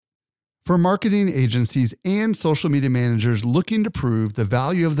For marketing agencies and social media managers looking to prove the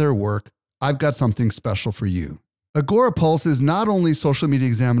value of their work, I've got something special for you. Agorapulse is not only Social Media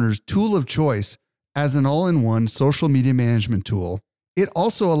Examiner's tool of choice as an all-in-one social media management tool, it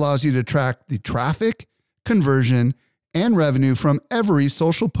also allows you to track the traffic, conversion, and revenue from every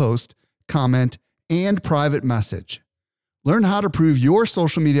social post, comment, and private message. Learn how to prove your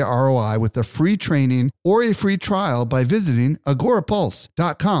social media ROI with a free training or a free trial by visiting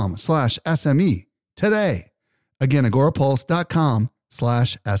agorapulse.com/SME today. Again,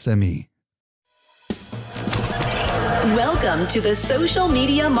 agorapulse.com/SME. Welcome to the Social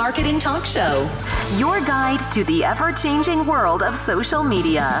Media Marketing Talk Show, your guide to the ever-changing world of social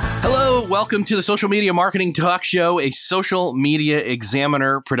media. Hello, welcome to the Social Media Marketing Talk Show, a Social Media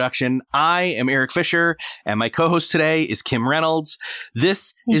Examiner production. I am Eric Fisher, and my co-host today is Kim Reynolds.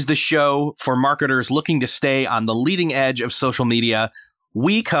 This is the show for marketers looking to stay on the leading edge of social media.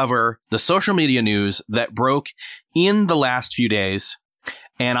 We cover the social media news that broke in the last few days.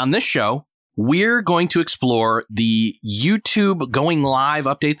 And on this show, we're going to explore the YouTube going live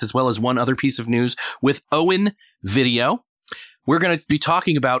updates, as well as one other piece of news with Owen Video. We're going to be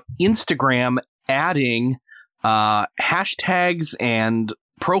talking about Instagram adding hashtags and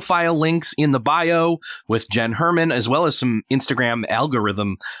profile links in the bio with Jen Herman, as well as some Instagram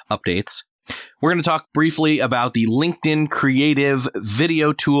algorithm updates. We're going to talk briefly about the LinkedIn creative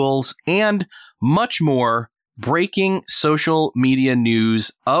video tools and much more breaking social media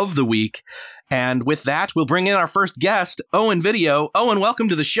news of the week. And with that, we'll bring in our first guest, Owen Video. Owen, welcome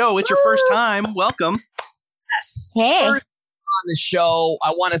to the show. It's your first time. Welcome. Yes. Hey. First on the show,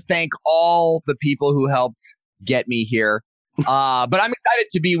 I want to thank all the people who helped get me here. But I'm excited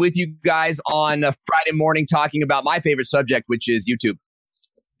to be with you guys on a Friday morning talking about my favorite subject, which is YouTube.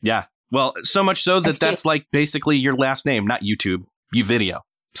 Yeah. Well, so much so that that's like basically your last name, not YouTube, YouVideo.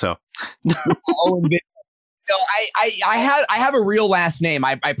 So. Owen Video. No, I have a real last name.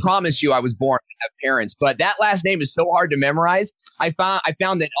 I promise you I was born to have parents, but that last name is so hard to memorize. I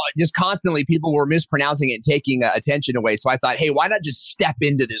found that just constantly people were mispronouncing it and taking attention away. So I thought, hey, why not just step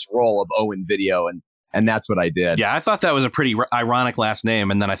into this role of Owen Video? And that's what I did. Yeah, I thought that was a pretty ironic last name.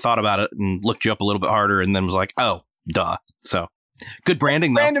 And then I thought about it and looked you up a little bit harder and then was like, oh, duh. So good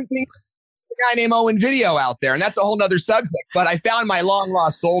branding, though. Random thing. Guy named Owen Video out there, and that's a whole nother subject. But I found my long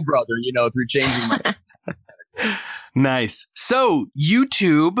lost soul brother, through changing my... Nice. So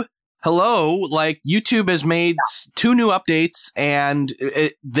YouTube, hello, like YouTube has made two new updates and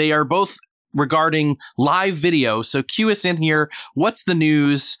they are both regarding live video. So cue us in here. What's the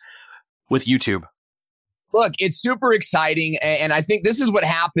news with YouTube? Look, it's super exciting. And I think this is what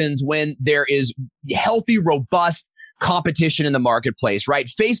happens when there is healthy, robust competition in the marketplace, right?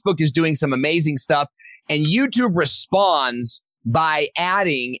 Facebook is doing some amazing stuff and YouTube responds by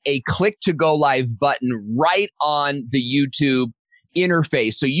adding a click to go live button right on the YouTube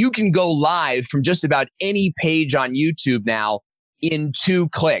interface. So you can go live from just about any page on YouTube now in 2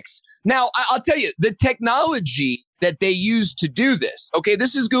 clicks. Now, I'll tell you, the technology that they use to do this, okay,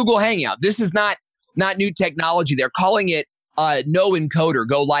 this is Google Hangout. This is not new technology. They're calling it no encoder,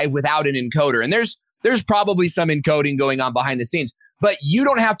 go live without an encoder. And there's probably some encoding going on behind the scenes, but you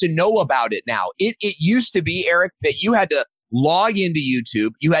don't have to know about it now. It used to be, Eric, that you had to log into YouTube.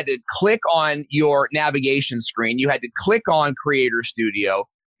 You had to click on your navigation screen. You had to click on Creator Studio.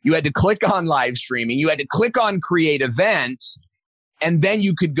 You had to click on live streaming. You had to click on create event. And then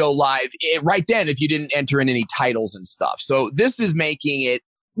you could go live right then if you didn't enter in any titles and stuff. So this is making it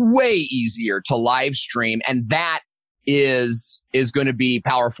way easier to live stream. And that is going to be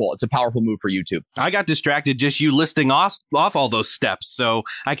powerful. It's a powerful move for YouTube. I got distracted just you listing off all those steps. So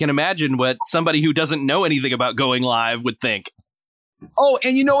I can imagine what somebody who doesn't know anything about going live would think. Oh,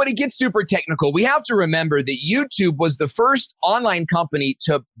 and you know what? It gets super technical. We have to remember that YouTube was the first online company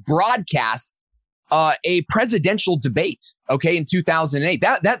to broadcast a presidential debate, okay, in 2008.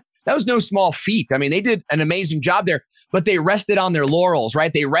 That was no small feat. I mean, they did an amazing job there, but they rested on their laurels,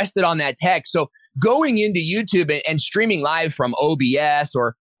 right? They rested on that tech. So going into YouTube and streaming live from OBS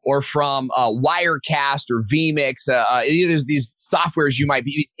or from Wirecast or vMix, either these softwares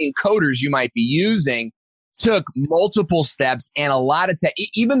these encoders you might be using, took multiple steps and a lot of tech.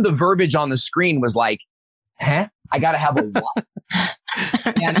 Even the verbiage on the screen was like, huh? I got to have a what?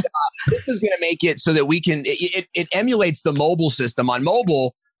 And this is going to make it so that we can, it emulates the mobile system. On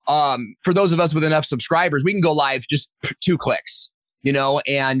mobile, for those of us with enough subscribers, we can go live just 2 clicks.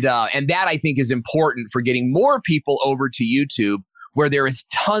 And that I think is important for getting more people over to YouTube, where there is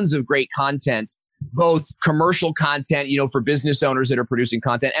tons of great content, both commercial content, for business owners that are producing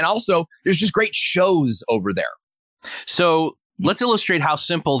content. And also there's just great shows over there. So let's illustrate how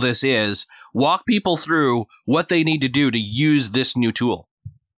simple this is. Walk people through what they need to do to use this new tool.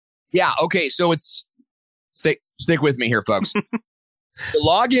 Yeah. Okay. So it's stick with me here, folks. You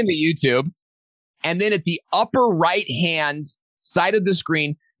log into YouTube, and then at the upper right hand side of the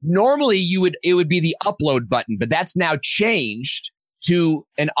screen, normally it would be the upload button, but that's now changed to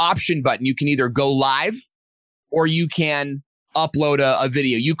an option button. You can either go live or you can upload a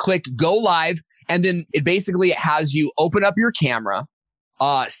video. You click go live, and then it basically has you open up your camera,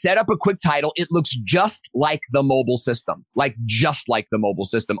 set up a quick title. It looks just like the mobile system,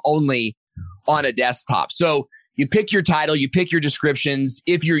 only on a desktop. So you pick your title, you pick your descriptions.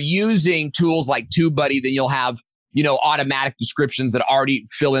 If you're using tools like TubeBuddy, then you'll have, automatic descriptions that already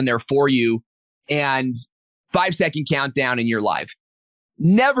fill in there for you, and 5-second countdown and you're live.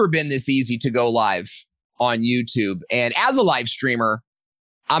 Never been this easy to go live on YouTube. And as a live streamer,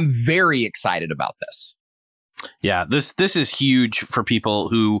 I'm very excited about this. Yeah, this is huge for people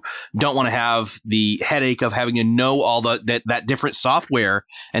who don't want to have the headache of having to know all that different software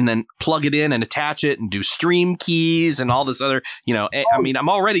and then plug it in and attach it and do stream keys and all this other, I mean, I'm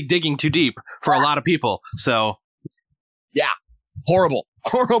already digging too deep for a lot of people. So yeah, horrible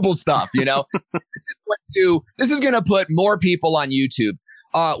stuff. This is going to put more people on YouTube,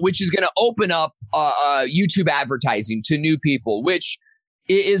 which is going to open up YouTube advertising to new people, which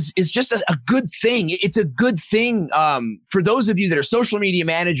is just a good thing. It's a good thing for those of you that are social media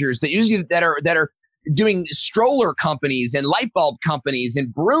managers that are doing stroller companies and light bulb companies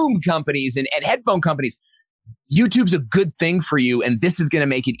and broom companies and headphone companies. YouTube's a good thing for you, and this is going to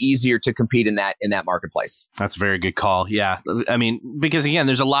make it easier to compete in that marketplace. That's a very good call. Yeah. I mean, because again,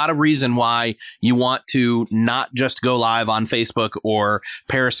 there's a lot of reason why you want to not just go live on Facebook or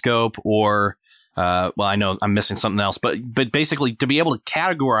Periscope or I know I'm missing something else, but basically to be able to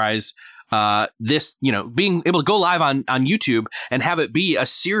categorize this, being able to go live on YouTube and have it be a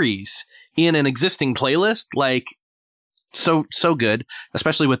series in an existing playlist, like so good,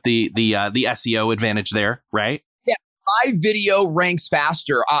 especially with the SEO advantage there, right? Yeah, live video ranks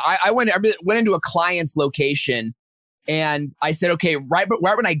faster. I went into a client's location and I said, okay, right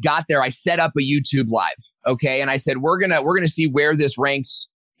when I got there, I set up a YouTube live. Okay, and I said we're gonna see where this ranks.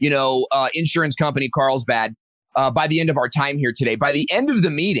 Insurance company Carlsbad, by the end of our time here today. By the end of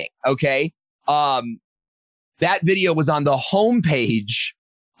the meeting, okay, that video was on the homepage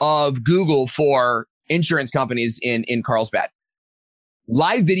of Google for insurance companies in Carlsbad.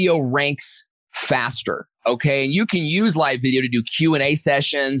 Live video ranks faster, okay? And you can use live video to do Q&A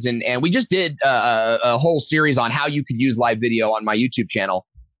sessions, and we just did a whole series on how you could use live video on my YouTube channel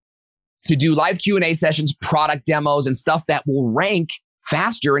to do live Q&A sessions, product demos, and stuff that will rank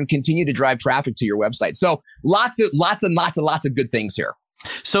faster and continue to drive traffic to your website. So lots of good things here.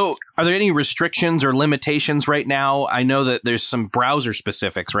 So are there any restrictions or limitations right now? I know that there's some browser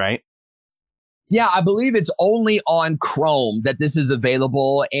specifics, right? Yeah, I believe it's only on Chrome that this is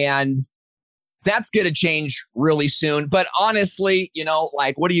available, and that's going to change really soon. But honestly,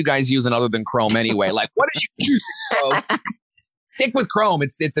 what are you guys using other than Chrome anyway? Like, what are you using? Stick with Chrome.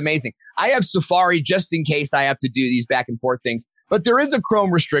 It's amazing. I have Safari just in case I have to do these back and forth things. But there is a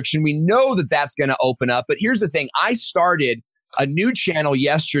Chrome restriction. We know that that's going to open up. But here's the thing. I started a new channel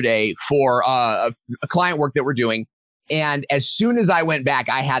yesterday for a client work that we're doing. And as soon as I went back,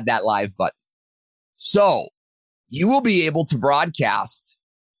 I had that live button. So you will be able to broadcast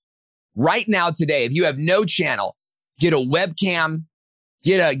right now today. If you have no channel, get a webcam,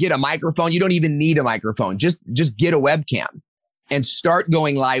 get a microphone. You don't even need a microphone. Just get a webcam and start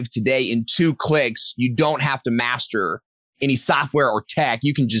going live today in 2 clicks. You don't have to master any software or tech.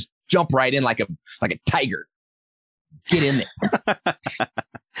 You can just jump right in like a tiger. Get in there.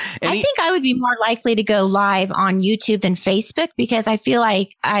 I think I would be more likely to go live on YouTube than Facebook, because I feel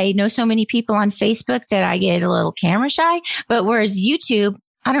like I know so many people on Facebook that I get a little camera shy. But whereas YouTube,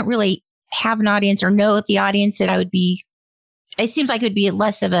 I don't really have an audience or know the audience that I would be. It seems like it would be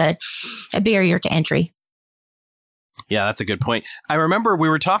less of a barrier to entry. Yeah, that's a good point. I remember we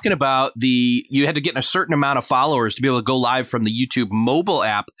were talking about you had to get a certain amount of followers to be able to go live from the YouTube mobile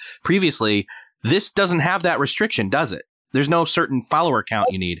app previously. This doesn't have that restriction, does it? There's no certain follower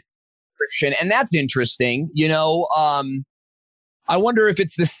count you need. And that's interesting. I wonder if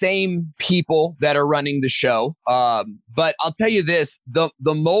it's the same people that are running the show. But I'll tell you this, the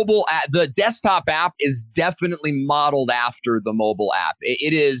mobile app, the desktop app is definitely modeled after the mobile app.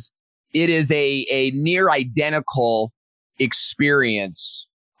 It is a near identical experience,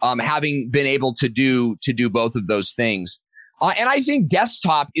 having been able to do both of those things. And I think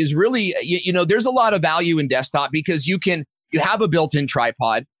desktop is really, there's a lot of value in desktop because you have a built-in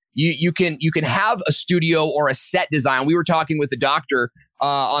tripod. You can have a studio or a set design. We were talking with the doctor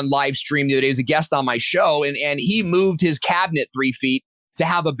on live stream the other day. He was a guest on my show, and he moved his cabinet 3 feet to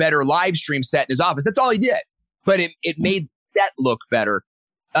have a better live stream set in his office. That's all he did. But it made that look better.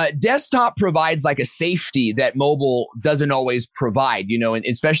 Desktop provides like a safety that mobile doesn't always provide, and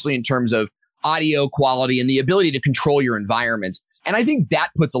especially in terms of audio quality and the ability to control your environment. And I think that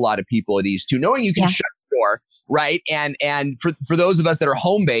puts a lot of people at ease too, knowing you can shut the door, right? And for those of us that are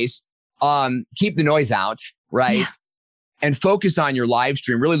home-based, keep the noise out, right? Yeah. And focus on your live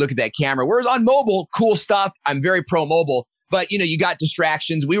stream. Really look at that camera. Whereas on mobile, cool stuff. I'm very pro mobile, but you got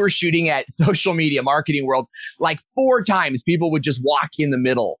distractions. We were shooting at Social Media Marketing World like 4 times. People would just walk in the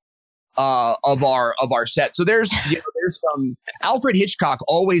middle of our set. So there's some Alfred Hitchcock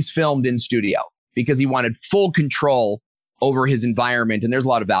always filmed in studio because he wanted full control over his environment, and there's a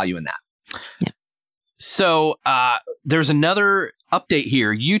lot of value in that. Yeah. So there's another update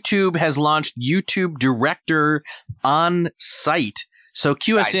here. YouTube has launched YouTube Director on site. So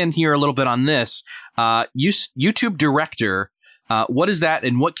cue us in here a little bit on this. YouTube Director, what is that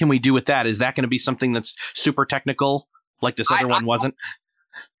and what can we do with that? Is that going to be something that's super technical like this other one wasn't?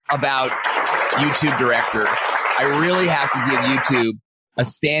 About YouTube Director, I really have to give YouTube a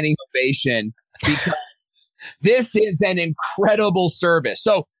standing ovation because this is an incredible service.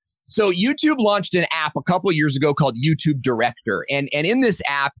 So YouTube launched an app a couple of years ago called YouTube Director. And in this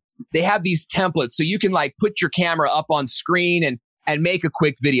app, they have these templates. So you can like put your camera up on screen and make a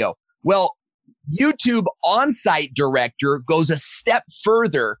quick video. Well, YouTube On-Site Director goes a step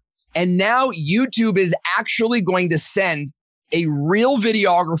further. And now YouTube is actually going to send a real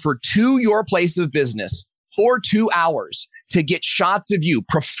videographer to your place of business for 2 hours to get shots of you,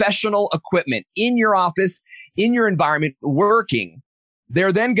 professional equipment in your office, in your environment, working.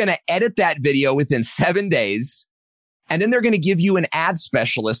 They're then going to edit that video within 7 days. And then they're going to give you an ad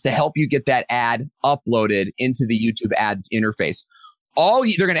specialist to help you get that ad uploaded into the YouTube ads interface.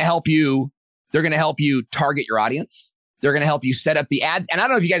 They're going to help you. They're going to help you target your audience. They're going to help you set up the ads. And I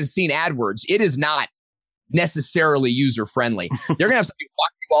don't know if you guys have seen AdWords. It is not necessarily user friendly. They're going to have somebody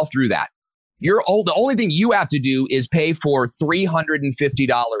walk you all through that. The only thing you have to do is pay for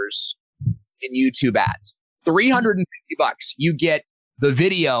 $350 in YouTube ads. $350. You get the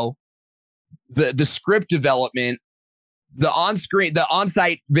video, the script development, the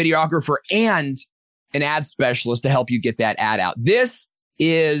on-site videographer, and an ad specialist to help you get that ad out. This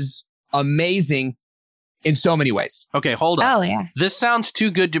is amazing in so many ways. Okay, hold on. Oh, yeah. This sounds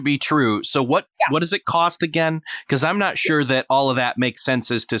too good to be true. So what does it cost again? Because I'm not sure that all of that makes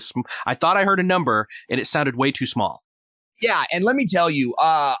sense I thought I heard a number and it sounded way too small. Yeah, and let me tell you,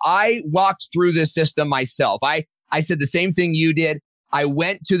 I walked through this system myself. I said the same thing you did. I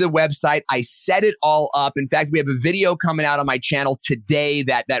went to the website. I set it all up. In fact, we have a video coming out on my channel today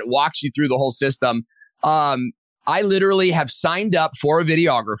that walks you through the whole system. I literally have signed up for a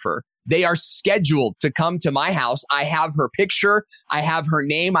videographer. They are scheduled to come to my house. I have her picture. I have her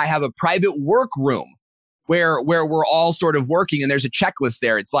name. I have a private workroom where we're all sort of working, and there's a checklist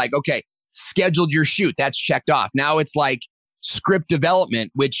there. It's like, okay, scheduled your shoot. That's checked off. Now it's like script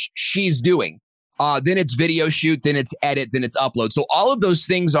development, which she's doing. Then it's video shoot, then it's edit, then it's upload. So all of those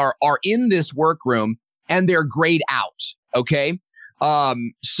things are in this workroom, and they're grayed out. Okay.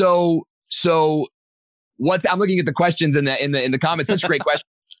 So I'm looking at the questions in the comments. Such a great question.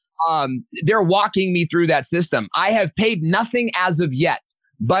 They're walking me through that system. I have paid nothing as of yet,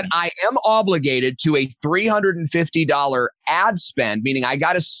 but I am obligated to a $350 ad spend, meaning I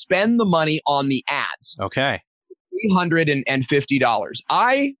got to spend the money on the ads. Okay. $350.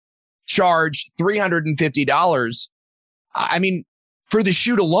 I charge $350. I mean, for the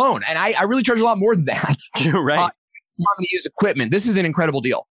shoot alone. And I really charge a lot more than that. You're right. I'm going to use equipment. This is an incredible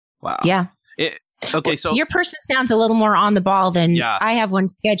deal. Wow. Yeah. Okay, so your person sounds a little more on the ball than I have one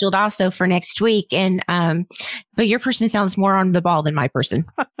scheduled also for next week, and but your person sounds more on the ball than my person.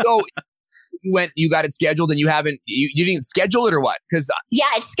 So you got it scheduled, and you didn't schedule it or what? Because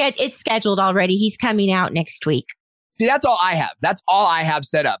it's scheduled already. He's coming out next week. See, that's all I have. That's all I have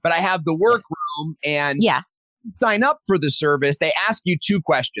set up. But I have the workroom, and sign up for the service. They ask you 2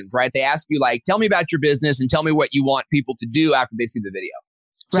 questions, right? They ask you like, tell me about your business and tell me what you want people to do after they see the video.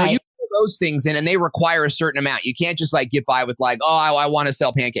 So you those things in, and they require a certain amount. You can't just like get by with like, oh, I want to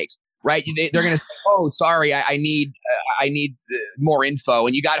sell pancakes, right? They're going to say, oh, sorry, I need more info,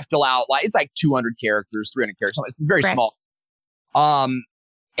 and you got to fill out like it's like 200 characters, 300 characters. It's very small. And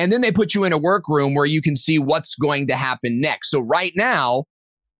then they put you in a workroom where you can see what's going to happen next. So right now,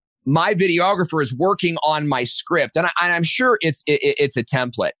 my videographer is working on my script, and I'm sure it's a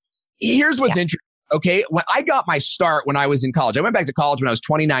template. Here's what's interesting Okay. When I got my start when I was in college, I went back to college when I was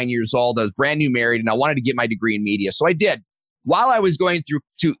 29 years old. I was brand new married and I wanted to get my degree in media. So I did. While I was going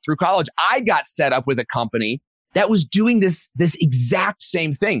through college, I got set up with a company that was doing this exact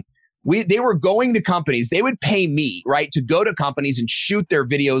same thing. They were going to companies. They would pay me, right, to go to companies and shoot their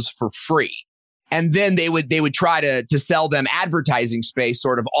videos for free. And then they would try to sell them advertising space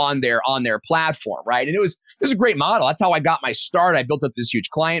sort of on their platform, right? And it was a great model. That's how I got my start. I built up this huge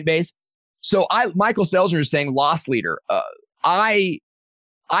client base. So Michael Stelzner is saying loss leader. I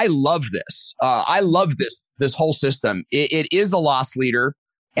love this. I love this whole system. It is a loss leader,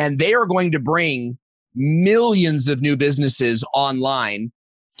 and they are going to bring millions of new businesses online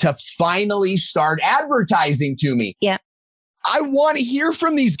to finally start advertising to me. Yeah. I want to hear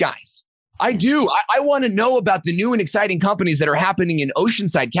from these guys. I do. I want to know about the new and exciting companies that are happening in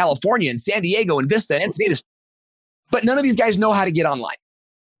Oceanside, California, and San Diego, and Vista, and Encinitas. But none of these guys know how to get online.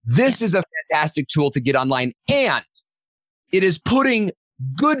 This is a fantastic tool to get online, and it is putting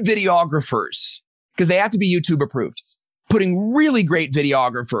good videographers, because they have to be YouTube approved, putting really great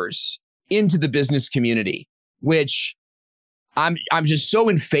videographers into the business community, which I'm just so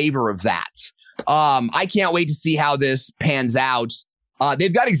in favor of that. I can't wait to see how this pans out.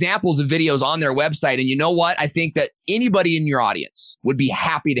 They've got examples of videos on their website. And you know what? I think that anybody in your audience would be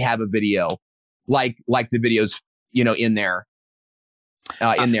happy to have a video like the videos, in there.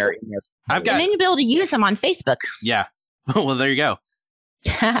 I've got, and then you'll be able to use them on Facebook. Yeah. Well, there you go.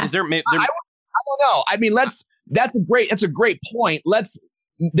 Is there? I don't know. I mean, that's a great point.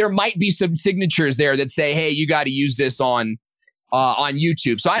 There might be some signatures there that say, hey, you got to use this on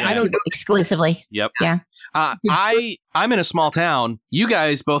YouTube. So I don't know. Exclusively. Yep. Yeah. I'm in a small town. You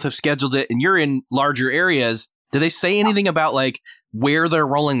guys both have scheduled it and you're in larger areas. Do they say anything about like where they're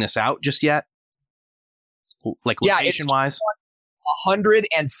rolling this out just yet? Like location wise?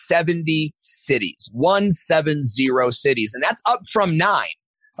 170 cities, 170 cities. And that's up from 9.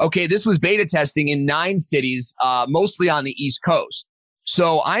 Okay. This was beta testing in 9 cities, mostly on the East Coast.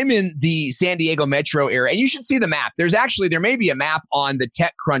 So I'm in the San Diego metro area, and you should see the map. There may be a map on the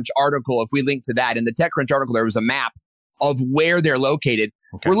TechCrunch article if we link to that. In the TechCrunch article, there was a map of where they're located.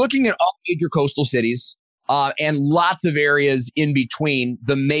 Okay. We're looking at all major coastal cities and lots of areas in between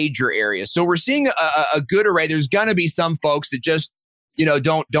the major areas. So we're seeing a good array. There's going to be some folks that just,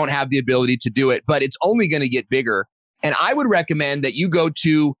 don't have the ability to do it, but it's only going to get bigger. And I would recommend that you go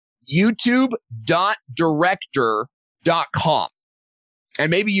to youtube.director.com.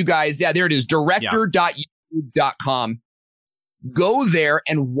 And maybe you guys, there it is, director.youtube.com. Go there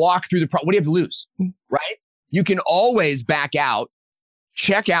and walk through what do you have to lose, right? You can always back out,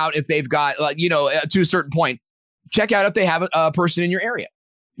 check out if they've got, to a certain point, check out if they have a person in your area,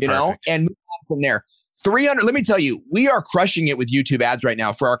 and move on from there. 300, let me tell you, we are crushing it with YouTube ads right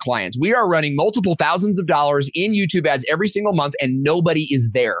now for our clients. We are running multiple thousands of dollars in YouTube ads every single month, and nobody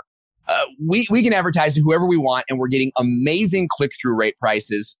is there. We can advertise to whoever we want, and we're getting amazing click-through rate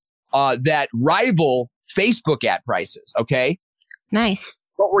prices that rival Facebook ad prices, okay? Nice.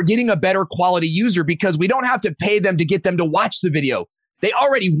 But we're getting a better quality user because we don't have to pay them to get them to watch the video. They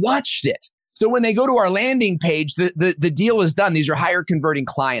already watched it. So when they go to our landing page, the deal is done. These are higher converting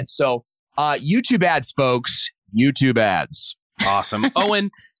clients. So YouTube ads, folks, YouTube ads. Awesome. Owen,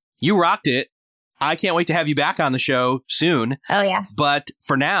 you rocked it. I can't wait to have you back on the show soon. Oh, yeah. But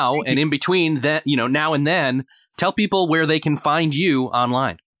for now, and in between that, now and then, tell people where they can find you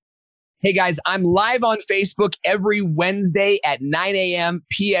online. Hey, guys, I'm live on Facebook every Wednesday at 9 a.m.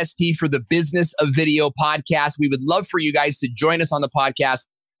 PST for the Business of Video podcast. We would love for you guys to join us on the podcast.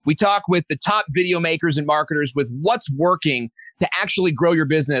 We talk with the top video makers and marketers with what's working to actually grow your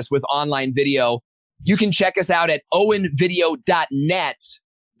business with online video. You can check us out at owenvideo.net.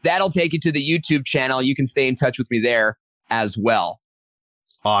 That'll take you to the YouTube channel. You can stay in touch with me there as well.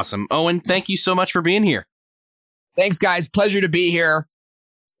 Awesome. Owen, thank you so much for being here. Thanks, guys. Pleasure to be here.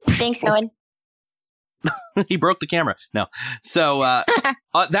 Thanks, Owen. He broke the camera. No. So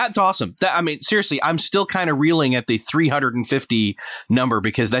that's awesome. Seriously, I'm still kind of reeling at the 350 number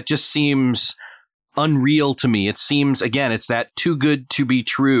because that just seems unreal to me. It seems, again, it's that too good to be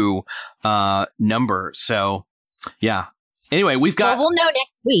true number. So, yeah. Anyway, we've got. Well, we'll know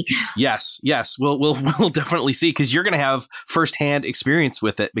next week. Yes, we'll definitely see because you're going to have firsthand experience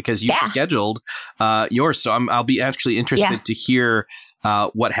with it because you've scheduled yours. So I'll be actually interested to hear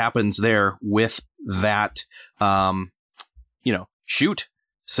what happens there with that. Shoot.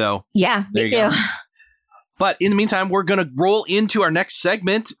 So yeah, me too. But in the meantime, we're going to roll into our next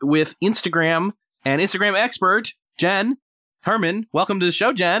segment with Instagram and Instagram expert Jen Herman. Welcome to the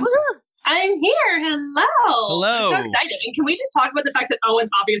show, Jen. Woo-hoo. I'm here. Hello. Hello. I'm so excited. And can we just talk about the fact that Owen's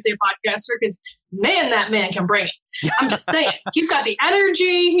obviously a podcaster? Because, man, that man can bring it. I'm just saying. He's got the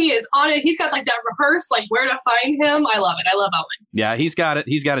energy. He is on it. He's got like that rehearsed, like where to find him. I love it. I love Owen. Yeah, he's got it.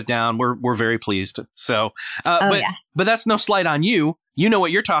 He's got it down. We're very pleased. So, but that's no slight on you. You know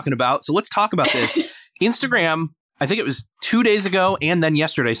what you're talking about. So let's talk about this. Instagram, I think it was 2 days ago and then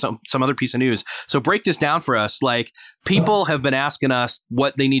yesterday, some other piece of news. So break this down for us. Like, people have been asking us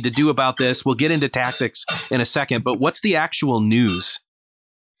what they need to do about this. We'll get into tactics in a second, but what's the actual news?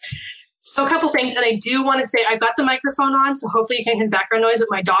 So a couple things, and I do want to say I've got the microphone on, so hopefully you can't hear background noise, but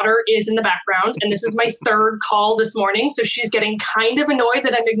my daughter is in the background, and this is my third call this morning, so she's getting kind of annoyed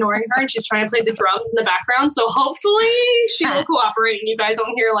that I'm ignoring her, and she's trying to play the drums in the background, so hopefully she will cooperate, and you guys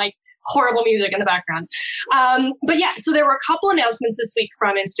don't hear like horrible music in the background. But yeah, so there were a couple announcements this week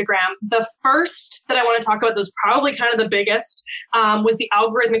from Instagram. The first that I want to talk about, that was probably kind of the biggest, was the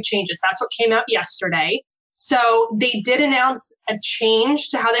algorithmic changes. That's what came out yesterday. So they did announce a change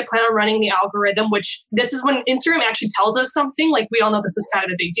to how they plan on running the algorithm, which this is when Instagram actually tells us something. Like, we all know this is kind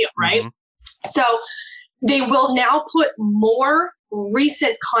of a big deal, right? Mm-hmm. So they will now put more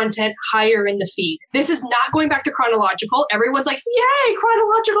recent content higher in the feed. This is not going back to chronological. Everyone's like, yay,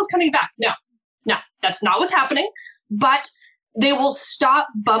 chronological is coming back. No, that's not what's happening. But they will stop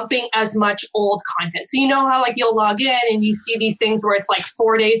bumping as much old content. So you know how like you'll log in and you see these things where it's like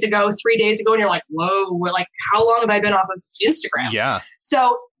 4 days ago, 3 days ago, and you're like, whoa, like how long have I been off of Instagram? Yeah.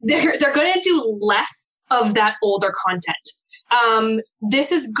 So they're going to do less of that older content.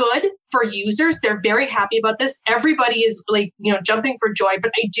 This is good for users. They're very happy about this. Everybody is like, jumping for joy.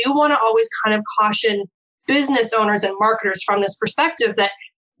 But I do want to always kind of caution business owners and marketers from this perspective that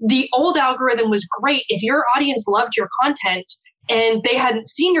the old algorithm was great. If your audience loved your content and they hadn't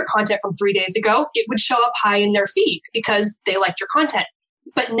seen your content from 3 days ago, it would show up high in their feed because they liked your content.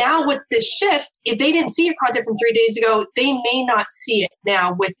 But now with this shift, if they didn't see your content from 3 days ago, they may not see it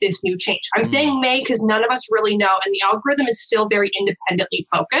now with this new change. I'm saying may because none of us really know, and the algorithm is still very independently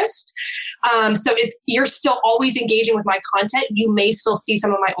focused. So if you're still always engaging with my content, you may still see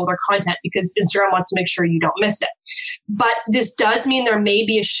some of my older content because Instagram wants to make sure you don't miss it. But this does mean there may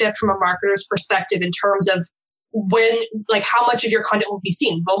be a shift from a marketer's perspective in terms of how much of your content will be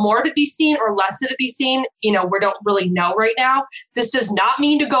seen. Will more of it be seen or less of it be seen? We don't really know right now. This does not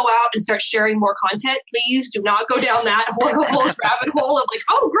mean to go out and start sharing more content. Please do not go down that horrible rabbit hole of like,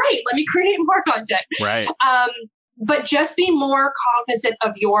 oh, great, let me create more content. Right. But just be more cognizant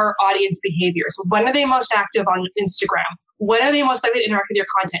of your audience behaviors. When are they most active on Instagram? When are they most likely to interact with your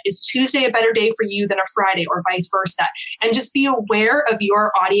content? Is Tuesday a better day for you than a Friday or vice versa? And just be aware of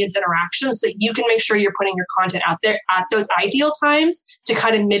your audience interactions so that you can make sure you're putting your content out there at those ideal times to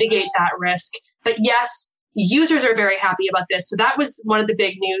kind of mitigate that risk. But yes, users are very happy about this. So that was one of the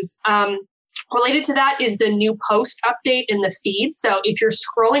big news. Related to that is the new post update in the feed. So if you're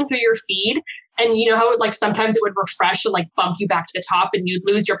scrolling through your feed and you know how like sometimes it would refresh and like bump you back to the top and you'd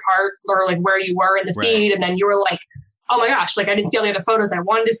lose your part or like where you were in the feed. And then you were like, oh my gosh, like I didn't see all the other photos I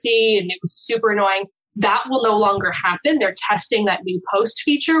wanted to see. And it was super annoying. That will no longer happen. They're testing that new post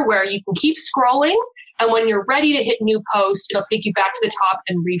feature where you can keep scrolling. And when you're ready to hit new post, it'll take you back to the top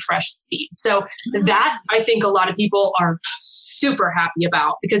and refresh the feed. So that I think a lot of people are super happy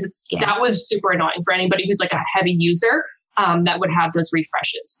about because that was super annoying for anybody who's like a heavy user that would have those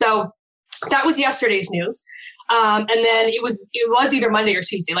refreshes. So that was yesterday's news. And then it was either Monday or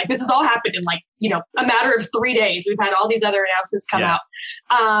Tuesday. Like this has all happened in a matter of 3 days. We've had all these other announcements come out.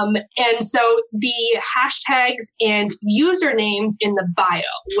 And so the hashtags and usernames in the bio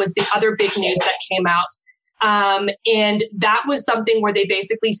was the other big news that came out. And that was something where they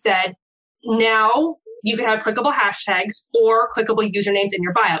basically said, now you can have clickable hashtags or clickable usernames in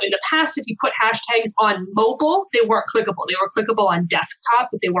your bio. In the past, if you put hashtags on mobile, they weren't clickable. They were clickable on desktop,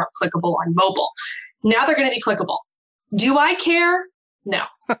 but they weren't clickable on mobile. Now they're going to be clickable. Do I care? No.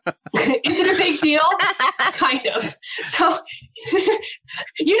 Is it a big deal? Kind of. So,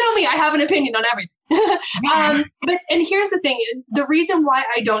 you know me, I have an opinion on everything. And here's the thing. The reason why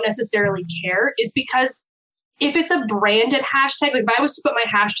I don't necessarily care is because if it's a branded hashtag, like if I was to put my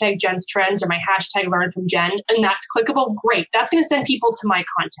hashtag Jen's Trends or my hashtag Learn from Jen, and that's clickable, great. That's going to send people to my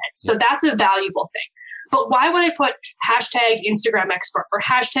content. So that's a valuable thing. But why would I put hashtag Instagram expert or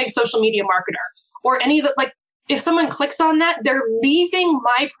hashtag social media marketer or any of the, like, if someone clicks on that, they're leaving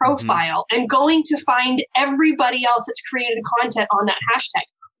my profile and going to find everybody else that's created content on that hashtag.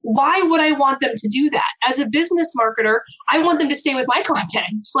 Why would I want them to do that? As a business marketer, I want them to stay with my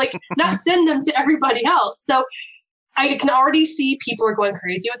content, like not send them to everybody else. So I can already see people are going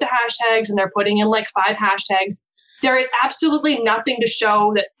crazy with the hashtags and they're putting in like 5 hashtags. There is absolutely nothing to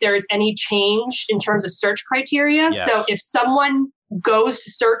show that there is any change in terms of search criteria. Yes. So if someone goes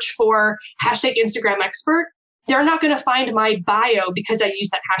to search for hashtag Instagram expert, they're not going to find my bio because I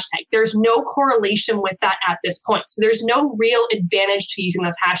use that hashtag. There's no correlation with that at this point. So there's no real advantage to using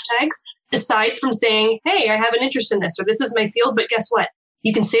those hashtags aside from saying, hey, I have an interest in this, or this is my field. But guess what?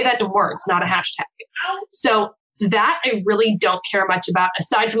 You can say that in words, not a hashtag. So that I really don't care much about,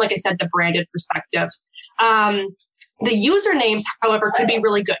 aside from, like I said, the branded perspective. The usernames, however, could be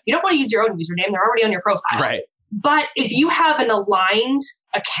really good. You don't want to use your own username. They're already on your profile. Right. But if you have an aligned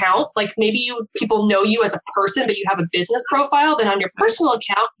account, like maybe people know you as a person, but you have a business profile, then on your personal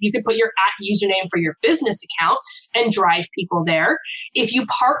account, you could put your @username for your business account and drive people there. If you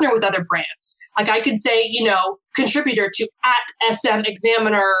partner with other brands, like I could say, contributor to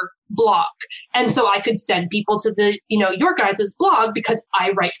 @SMExaminer blog. And so I could send people to the, your guys' blog because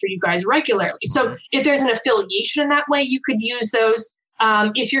I write for you guys regularly. So if there's an affiliation in that way, you could use those.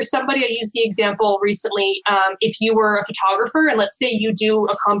 If you're somebody, I used the example recently, if you were a photographer and let's say you do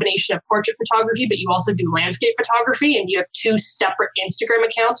a combination of portrait photography, but you also do landscape photography and you have two separate Instagram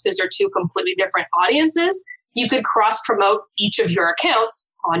accounts because they're two completely different audiences, you could cross promote each of your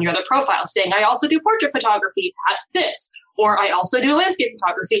accounts on your other profile saying, I also do portrait photography at this, or I also do landscape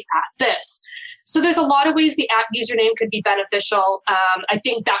photography at this. So there's a lot of ways the @username could be beneficial. I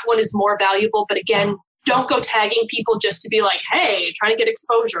think that one is more valuable, but again, don't go tagging people just to be like, hey, trying to get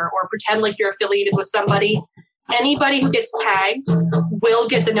exposure or pretend like you're affiliated with somebody. Anybody who gets tagged will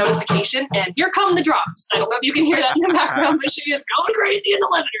get the notification, and here come the drops. I don't know if you can hear that in the background, but she is going crazy in the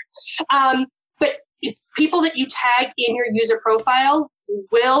living room. But people that you tag in your user profile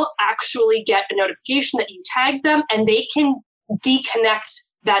will actually get a notification that you tagged them, and they can deconnect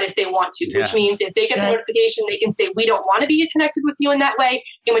that if they want to, which means if they get the notification, they can say, we don't want to be connected with you in that way,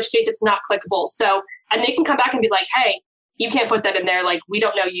 in which case it's not clickable. So, and they can come back and be like, hey, you can't put that in there. Like, we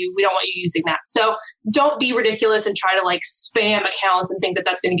don't know you. We don't want you using that. So don't be ridiculous and try to like spam accounts and think that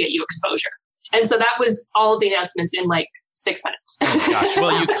that's going to get you exposure. And so that was all of the announcements in like 6 minutes. Oh, gosh.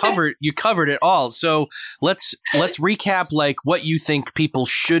 Well, you covered it all. So let's recap like what you think people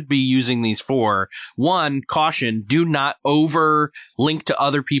should be using these for. One, caution, do not over link to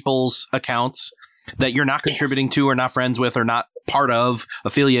other people's accounts that you're not contributing to or not friends with or not part of,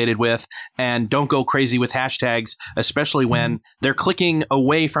 affiliated with, and don't go crazy with hashtags, especially when they're clicking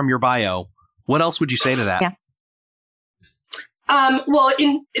away from your bio. What else would you say to that? Yeah.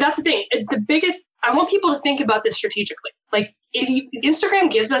 That's the thing. I want people to think about this strategically. Like, Instagram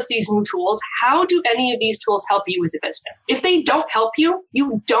gives us these new tools. How do any of these tools help you as a business? If they don't help you,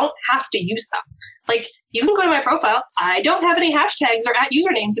 you don't have to use them. Like, you can go to my profile. I don't have any hashtags or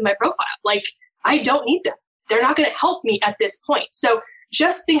 @usernames in my profile. Like, I don't need them. They're not going to help me at this point. So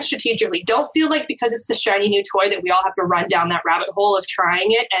just think strategically. Don't feel like because it's the shiny new toy that we all have to run down that rabbit hole of trying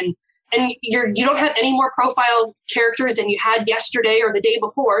it. And you don't have any more profile characters than you had yesterday or the day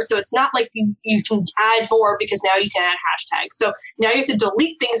before. So it's not like you can add more because now you can add hashtags. So now you have to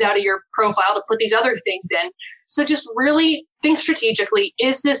delete things out of your profile to put these other things in. So just really think strategically.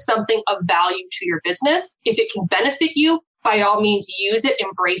 Is this something of value to your business? If it can benefit you, by all means, use it,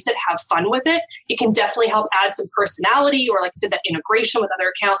 embrace it, have fun with it. It can definitely help add some personality or, like I said, that integration with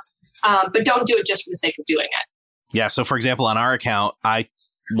other accounts. But don't do it just for the sake of doing it. Yeah. So, for example, on our account, I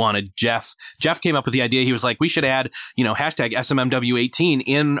wanted Jeff came up with the idea. He was like, we should add, hashtag SMMW18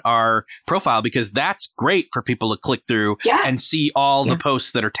 in our profile because that's great for people to click through and see all the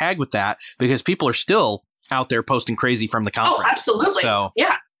posts that are tagged with that because people are still out there posting crazy from the conference. Oh, absolutely. So,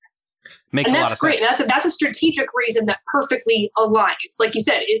 yeah. Makes a lot of great. sense. That's a strategic reason that perfectly aligns. Like you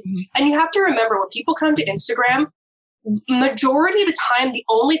said, and you have to remember when people come to Instagram, majority of the time, the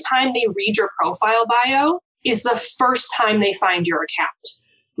only time they read your profile bio is the first time they find your account.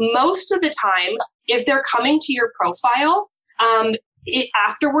 Most of the time, if they're coming to your profile,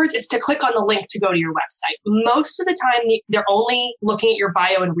 afterwards, it's to click on the link to go to your website. Most of the time, they're only looking at your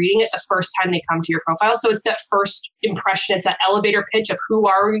bio and reading it the first time they come to your profile. So it's that first impression. It's that elevator pitch of who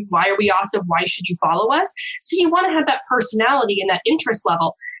are we? Why are we awesome? Why should you follow us? So you want to have that personality and that interest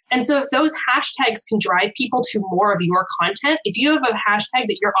level. And so if those hashtags can drive people to more of your content, if you have a hashtag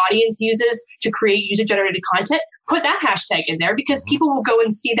that your audience uses to create user-generated content, put that hashtag in there because people will go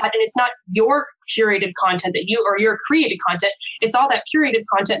and see that. And it's not your curated content that you or your created content. It's all that curated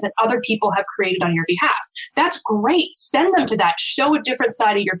content that other people have created on your behalf. That's great. Send them to that. Show a different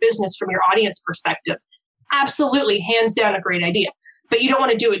side of your business from your audience perspective. Absolutely, hands down, a great idea. But you don't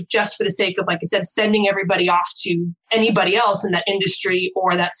want to do it just for the sake of, like I said, sending everybody off to anybody else in that industry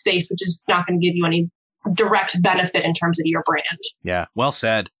or that space, which is not going to give you any direct benefit in terms of your brand. Yeah, well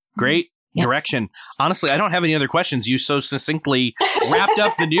said. Great direction. Honestly, I don't have any other questions. You so succinctly wrapped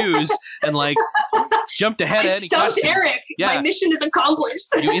up the news and like jumped ahead of any stumped questions. Eric. Yeah. My mission is accomplished.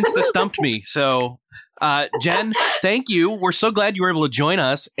 You insta-stumped me. So, Jen, thank you. We're so glad you were able to join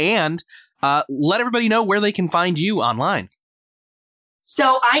us, and let everybody know where they can find you online.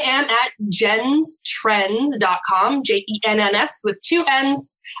 So I am at jenstrends.com, JENNS with 2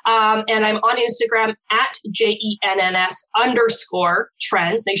 N's. And I'm on Instagram at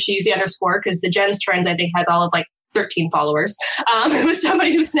JENNS_trends. Make sure you use the underscore because the Jen's Trends, I think, has all of like 13 followers. It was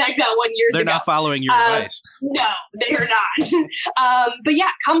somebody who snagged that one years ago. They're not following your advice. No, they are not. But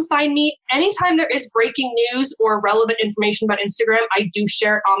yeah, come find me. Anytime there is breaking news or relevant information about Instagram, I do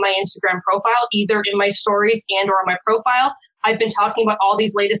share it on my Instagram profile, either in my stories and or on my profile. I've been talking about all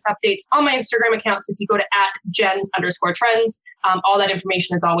these latest updates on my Instagram account. So if you go to at Jens_trends, all that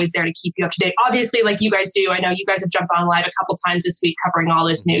information is always there to keep you up to date. Obviously, like you guys do, I know you guys have jumped on live a couple times this week covering all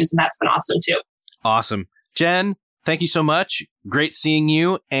this news, and that's been awesome too. Awesome. Jen, thank you so much. Great seeing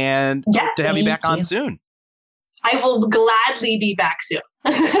you, and hope to have you back on soon. I will gladly be back soon.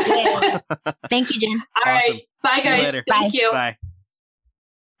 Thank you, Jen. All right. Bye, See you guys. later. Thank you. Bye.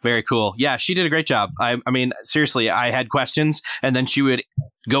 Very cool. Yeah, she did a great job. I mean, seriously, I had questions, and then she would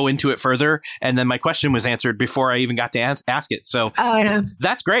go into it further, and then my question was answered before I even got to ask it. So I know.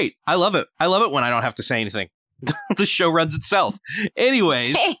 That's great. I love it. I love it when I don't have to say anything. The show runs itself.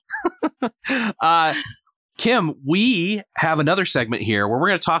 Anyways, Kim, we have another segment here where we're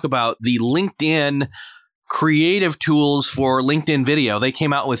going to talk about the LinkedIn creative tools for LinkedIn video. They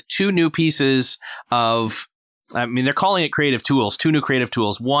came out with 2 new pieces of, I mean, they're calling it creative tools, 2 new creative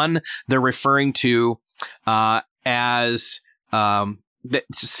tools. One, they're referring to as, they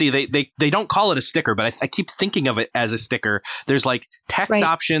don't call it a sticker, but I keep thinking of it as a sticker. There's like text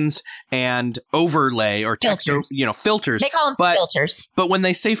options and overlay or text, filters. They call them filters. But when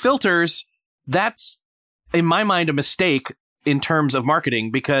they say filters, that's in my mind a mistake in terms of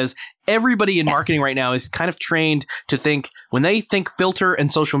marketing, because everybody in marketing right now is kind of trained to think, when they think filter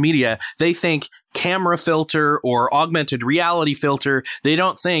and social media, they think camera filter or augmented reality filter. They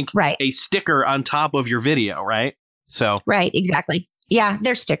don't think a sticker on top of your video, right? So right, exactly. Yeah,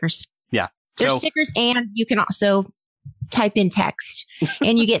 they're stickers. Yeah. They're stickers, and you can also type in text,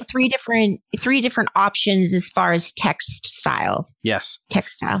 and you get three different options as far as text style. Yes.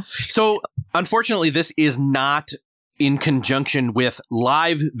 Text style. So unfortunately, this is not in conjunction with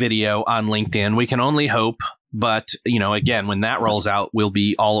live video on LinkedIn. We can only hope, but again, when that rolls out, we'll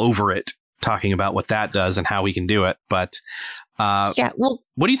be all over it, talking about what that does and how we can do it. But yeah, well,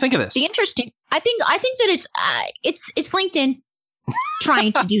 what do you think of this? I think that it's LinkedIn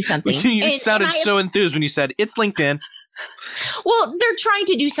trying to do something. You sounded so enthused when you said it's LinkedIn. Well, they're trying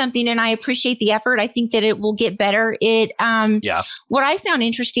to do something, and I appreciate the effort. I think that it will get better. What I found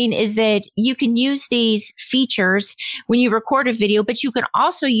interesting is that you can use these features when you record a video, but you can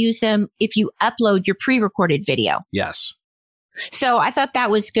also use them if you upload your pre-recorded video. Yes. So I thought that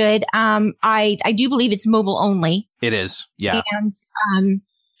was good. I do believe it's mobile only. It is. Yeah. And,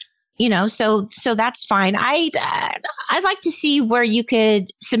 so that's fine. I'd like to see where you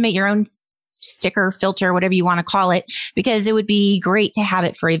could submit your own sticker, filter, whatever you want to call it, because it would be great to have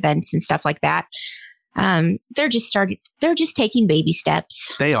it for events and stuff like that. They're just taking baby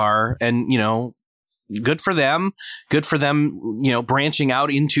steps. They are. And, good for them. Good for them, branching out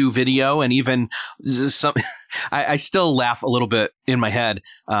into video, and even some. I still laugh a little bit in my head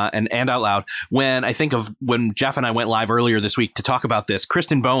and out loud when I think of when Jeff and I went live earlier this week to talk about this.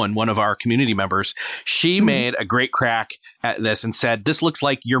 Kristen Bowen, one of our community members, she made a great crack at this and said, "This looks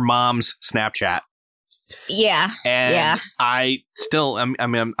like your mom's Snapchat." Yeah. And I still,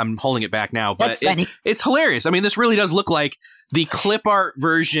 I'm holding it back now, but funny. It's hilarious. I mean, this really does look like the clip art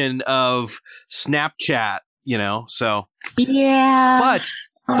version of Snapchat, so. Yeah.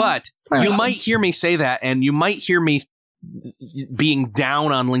 But you might hear me say that, and you might hear me being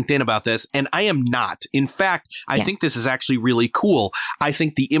down on LinkedIn about this. And I am not. In fact, I think this is actually really cool. I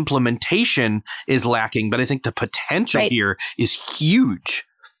think the implementation is lacking, but I think the potential here is huge.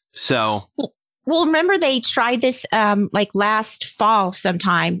 So. Well, remember they tried this like last fall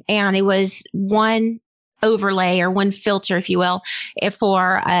sometime, and it was one overlay or one filter, if you will,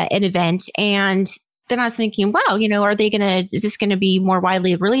 for an event. And then I was thinking, wow, is this going to be more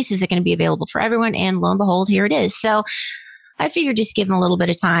widely released? Is it going to be available for everyone? And lo and behold, here it is. So I figured just give them a little bit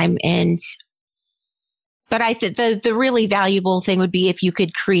of time. But I think the really valuable thing would be if you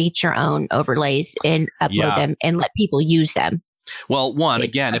could create your own overlays and upload them and let people use them. Well, one,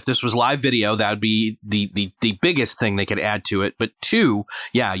 again, if this was live video, that would be the biggest thing they could add to it. But two,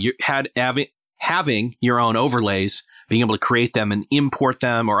 you having your own overlays being able to create them and import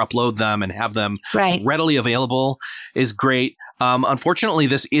them or upload them and have them readily available is great. Unfortunately,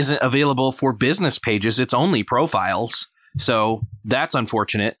 this isn't available for business pages. It's only profiles. So that's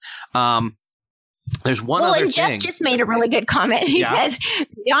unfortunate. There's one other and Jeff thing. just made a really good comment. He said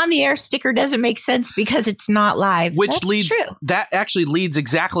the on the air sticker doesn't make sense because it's not live. That actually leads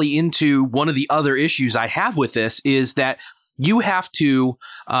exactly into one of the other issues I have with this is that you have to,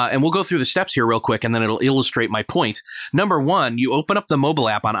 and we'll go through the steps here real quick, and then it'll illustrate my point. Number one, you open up the mobile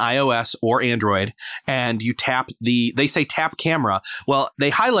app on iOS or Android, and you tap they say tap camera. Well,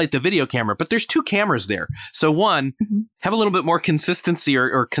 they highlight the video camera, but there's two cameras there. So one, have a little bit more consistency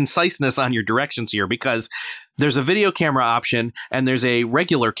or conciseness on your directions here, because there's a video camera option and there's a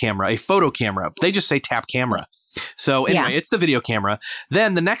regular camera, a photo camera. They just say tap camera. So anyway, it's the video camera.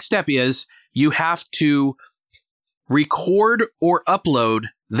 Then the next step is you have to record or upload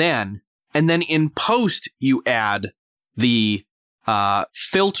and then in post you add the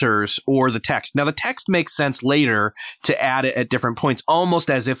filters or the text. Now the text makes sense later to add it at different points, almost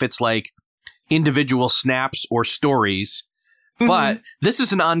as if it's like individual snaps or stories. But this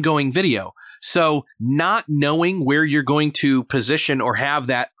is an ongoing video. So not knowing where you're going to position or have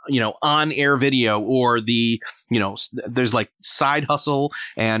that, on air video or the, there's like side hustle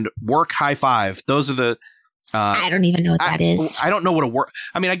and work high five. Those are the I don't even know what that is. I don't know what a work.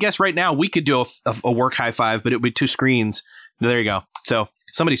 I mean, I guess right now we could do a work high five, but it would be two screens. There you go. So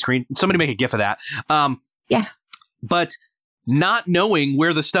somebody make a GIF of that. But not knowing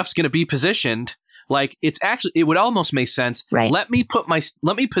where the stuff's going to be positioned, like it would almost make sense. Right. Let me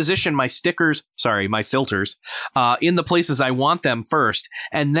position my stickers, my filters, in the places I want them first,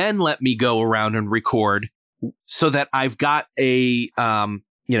 and then let me go around and record so that I've got an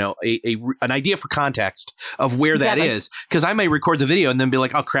idea for context of where that is. Because I may record the video and then be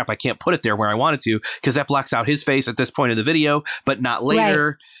like, oh crap, I can't put it there where I want it to because that blocks out his face at this point of the video, but not later.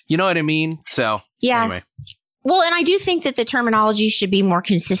 Right. You know what I mean? So anyway. Well, and I do think that the terminology should be more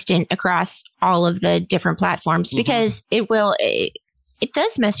consistent across all of the different platforms because it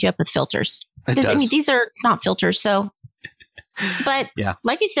does mess you up with filters. Because I mean, these are not filters. So, but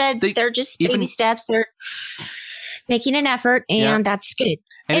like you said, they're just baby steps. They're making an effort, and that's good.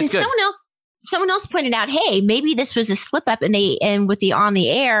 And good. Someone else pointed out, hey, maybe this was a slip up, and with the on the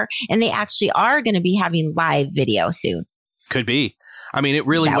air, and they actually are going to be having live video soon. Could be. I mean, it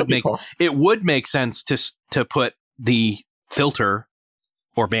really would make it would make sense to put the filter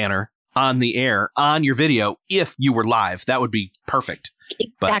or banner on the air on your video if you were live. That would be perfect.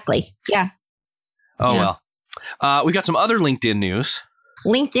 Exactly. Well, we got some other LinkedIn news.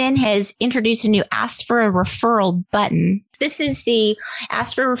 LinkedIn has introduced a new Ask for a Referral button. This is the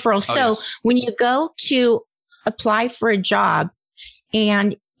Ask for a Referral. So when you go to apply for a job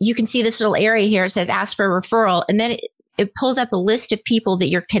and you can see this little area here, it says Ask for a Referral. And then it pulls up a list of people that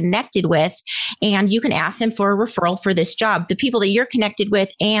you're connected with and you can ask them for a referral for this job. The people that you're connected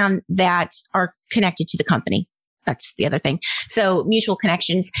with and that are connected to the company. That's the other thing. So mutual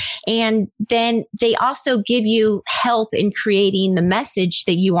connections. And then they also give you help in creating the message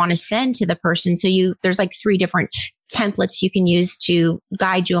that you want to send to the person. So there's like 3 different templates you can use to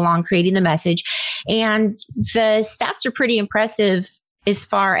guide you along creating the message. And the stats are pretty impressive as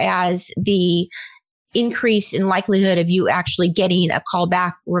far as the increase in likelihood of you actually getting a call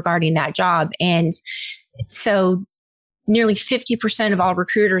back regarding that job. And so nearly 50% of all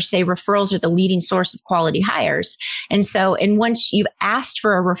recruiters say referrals are the leading source of quality hires. And once you've asked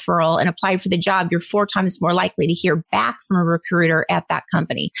for a referral and applied for the job, you're 4 times more likely to hear back from a recruiter at that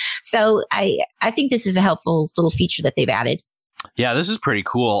company. So I think this is a helpful little feature that they've added. Yeah, this is pretty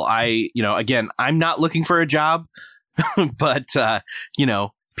cool. Again, I'm not looking for a job, but,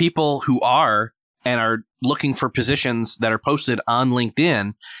 people who are looking for positions that are posted on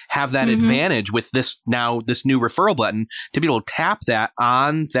LinkedIn have that advantage with this new referral button to be able to tap that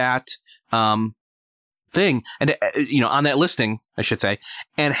on that thing and on that listing, I should say,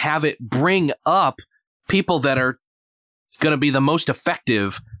 and have it bring up people that are going to be the most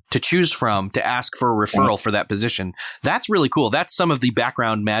effective to choose from to ask for a referral for that position. That's really cool. That's some of the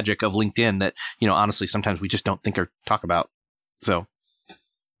background magic of LinkedIn that, honestly, sometimes we just don't think or talk about. So.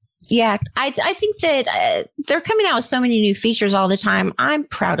 Yeah, I think that they're coming out with so many new features all the time. I'm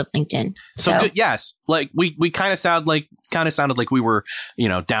proud of LinkedIn. So good. Yes. Like we kind of sounded like we were,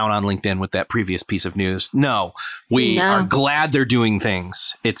 down on LinkedIn with that previous piece of news. No, we are glad they're doing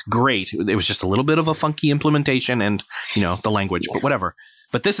things. It's great. It was just a little bit of a funky implementation and, the language, but whatever.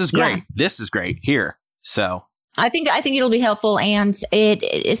 But this is great. Yeah. This is great here. So I think it'll be helpful, and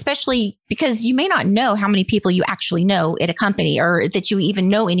it especially because you may not know how many people you actually know at a company, or that you even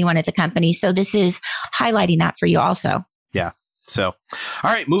know anyone at the company. So this is highlighting that for you also. Yeah. So,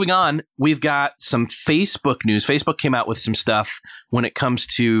 all right, moving on. We've got some Facebook news. Facebook came out with some stuff when it comes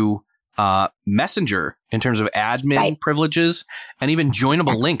to Messenger in terms of admin privileges and even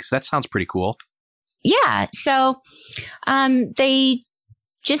joinable links. That sounds pretty cool. Yeah. So they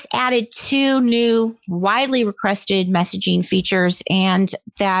just added 2 new widely requested messaging features, and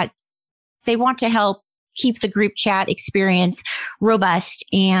that they want to help keep the group chat experience robust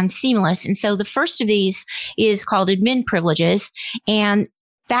and seamless. And so the first of these is called admin privileges, and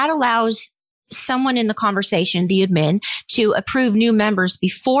that allows someone in the conversation, the admin, to approve new members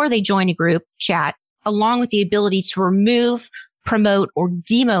before they join a group chat, along with the ability to remove, promote, or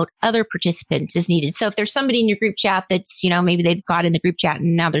demote other participants as needed. So if there's somebody in your group chat that's, maybe they've got in the group chat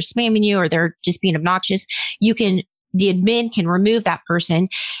and now they're spamming you, or they're just being obnoxious, the admin can remove that person,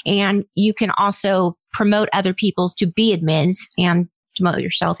 and you can also promote other people to be admins and demote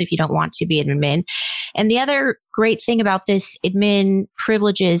yourself if you don't want to be an admin. And the other great thing about this admin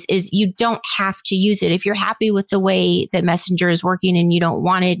privileges is you don't have to use it. If you're happy with the way that Messenger is working and you don't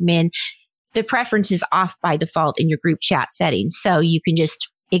want admin, the preference is off by default in your group chat settings. So you can just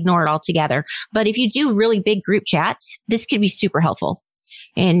ignore it altogether. But if you do really big group chats, this could be super helpful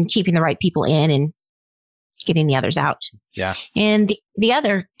in keeping the right people in and getting the others out. Yeah. And the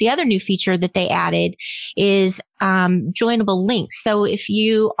other new feature that they added is joinable links. So if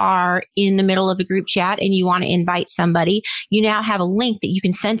you are in the middle of a group chat and you want to invite somebody, you now have a link that you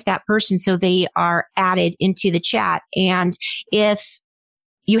can send to that person so they are added into the chat. And if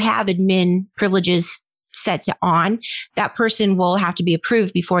you have admin privileges set to on, that person will have to be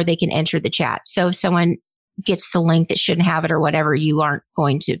approved before they can enter the chat. So if someone gets the link that shouldn't have it or whatever, you aren't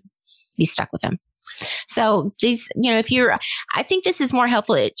going to be stuck with them. So these, I think this is more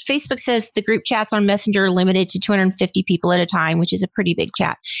helpful. Facebook says the group chats on Messenger are limited to 250 people at a time, which is a pretty big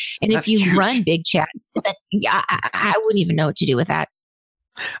chat. And That's if you huge. Run big chats, I wouldn't even know what to do with that.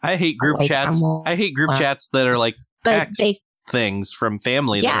 I hate group chats. I hate group chats that are like things from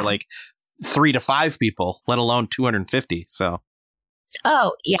family that are like 3 to 5 people, let alone 250. So.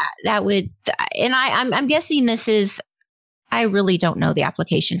 Oh yeah, that would, and I'm guessing this is, I really don't know the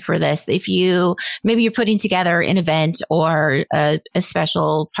application for this. If maybe you're putting together an event or a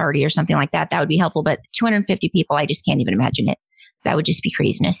special party or something like that, that would be helpful. But 250 people, I just can't even imagine it. That would just be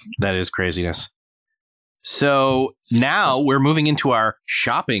craziness. That is craziness. So now we're moving into our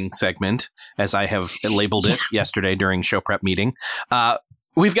shopping segment, as I have labeled it yesterday during show prep meeting.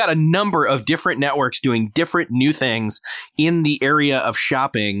 We've got a number of different networks doing different new things in the area of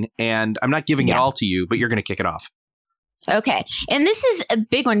shopping, and I'm not giving it all to you, but you're going to kick it off. Okay. And this is a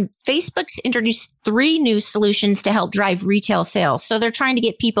big one. Facebook's introduced 3 new solutions to help drive retail sales. So they're trying to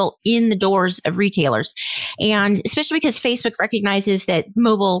get people in the doors of retailers. And especially because Facebook recognizes that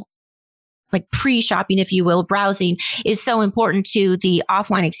mobile, like pre-shopping, if you will, browsing is so important to the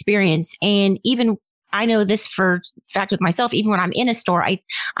offline experience. And even I know this for fact with myself, even when I'm in a store,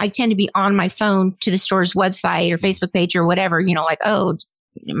 I tend to be on my phone to the store's website or Facebook page or whatever, like, oh,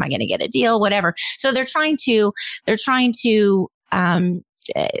 am I going to get a deal? Whatever. So they're trying to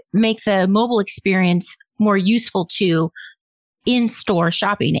make the mobile experience more useful to in-store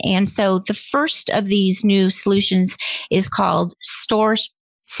shopping. And so the first of these new solutions is called Store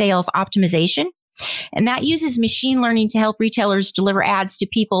Sales Optimization. And that uses machine learning to help retailers deliver ads to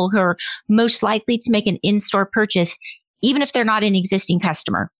people who are most likely to make an in-store purchase, even if they're not an existing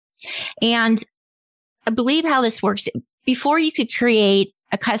customer. And I believe how this works, before you could create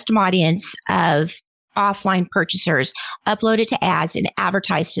a custom audience of offline purchasers, upload it to ads and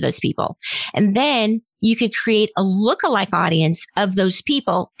advertise to those people. And then you could create a lookalike audience of those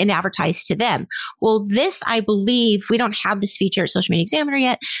people and advertise to them. Well, this, I believe, we don't have this feature at Social Media Examiner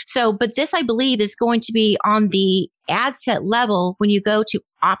yet. But this, I believe, is going to be on the ad set level when you go to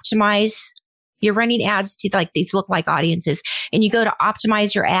optimize. You're running ads to like these lookalike audiences, and you go to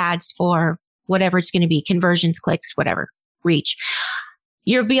optimize your ads for whatever it's going to be, conversions, clicks, whatever, reach.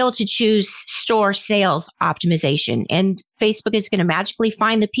 You'll be able to choose store sales optimization, and Facebook is going to magically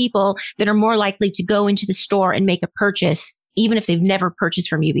find the people that are more likely to go into the store and make a purchase, even if they've never purchased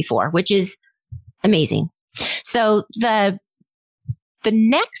from you before, which is amazing. So the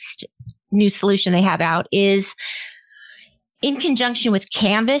next new solution they have out is in conjunction with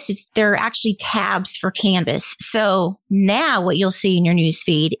Canvas. There are actually tabs for Canvas. So now what you'll see in your news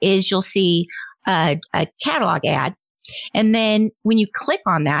feed is you'll see a catalog ad. And then when you click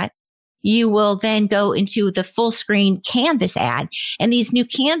on that, you will then go into the full screen Canvas ad. And these new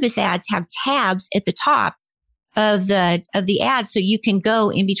Canvas ads have tabs at the top of the ad, so you can go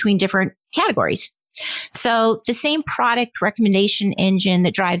in between different categories. So the same product recommendation engine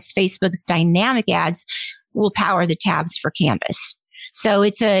that drives Facebook's dynamic ads will power the tabs for Canvas. So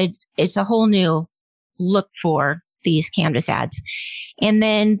it's a whole new look for these Canvas ads. And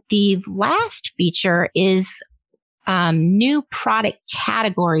then the last feature is new product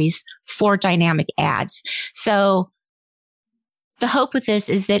categories for dynamic ads. So the hope with this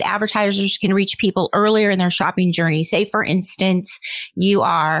is that advertisers can reach people earlier in their shopping journey. Say, for instance, you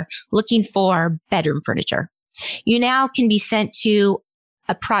are looking for bedroom furniture. You now can be sent to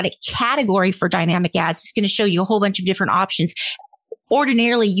a product category for dynamic ads. It's going to show you a whole bunch of different options.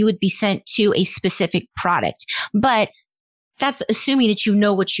 Ordinarily, you would be sent to a specific product, but that's assuming that you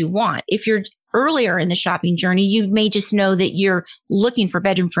know what you want. If you're earlier in the shopping journey, you may just know that you're looking for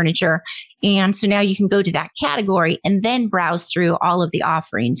bedroom furniture. And so now you can go to that category and then browse through all of the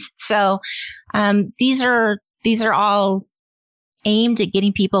offerings. So these are all aimed at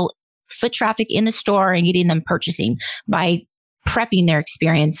getting people foot traffic in the store and getting them purchasing by prepping their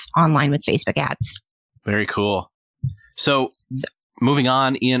experience online with Facebook ads. Very cool. So moving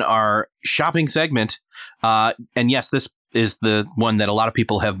on in our shopping segment, and yes, this is the one that a lot of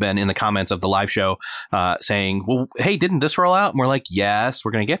people have been in the comments of the live show saying, well, hey, didn't this roll out? And we're like, yes,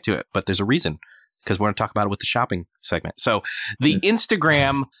 we're going to get to it, but there's a reason, because we're going to talk about it with the shopping segment. So the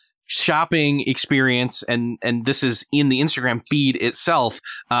Instagram shopping experience, and this is in the Instagram feed itself,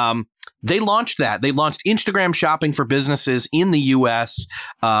 they launched that. They launched Instagram shopping for businesses in the US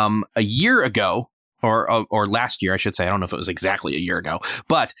a year ago, or last year, I should say. I don't know if it was exactly a year ago,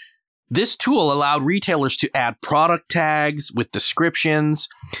 but this tool allowed retailers to add product tags with descriptions,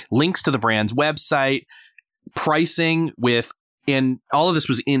 links to the brand's website, pricing and all of this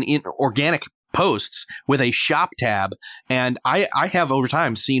was in organic posts with a shop tab. And I have over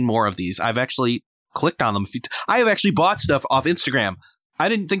time seen more of these. I've actually clicked on them. I have actually bought stuff off Instagram. I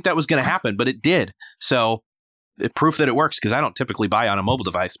didn't think that was going to happen, but it did. So proof that it works, because I don't typically buy on a mobile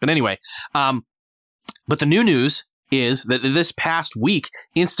device. But anyway, but the new news is that this past week,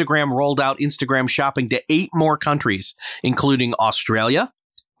 Instagram rolled out Instagram shopping to 8 more countries, including Australia,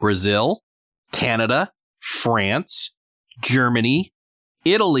 Brazil, Canada, France, Germany,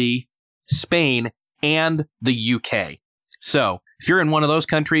 Italy, Spain, and the UK. So if you're in one of those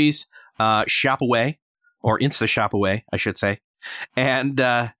countries, shop away, or Insta shop away, I should say, and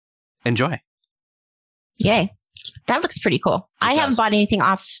enjoy. Yay. That looks pretty cool. I haven't bought anything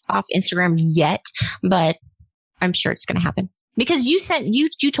off Instagram yet, but I'm sure it's going to happen, because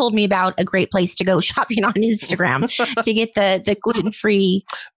you told me about a great place to go shopping on Instagram to get the gluten-free.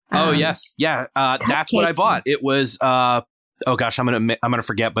 Oh yes. Yeah. That's what I bought. It was, oh gosh, I'm going to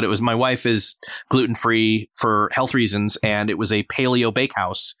forget, but it was, my wife is gluten-free for health reasons, and it was a paleo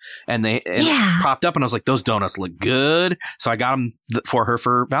bakehouse, and it popped up, and I was like, those donuts look good. So I got them for her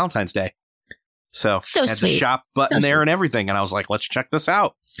for Valentine's Day. So had sweet. the shop button there and everything. And I was like, let's check this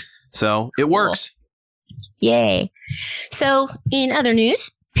out. So it works. Yay. So in other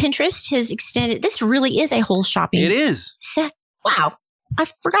news, Pinterest has extended. This really is a whole shopping. It is. Wow. I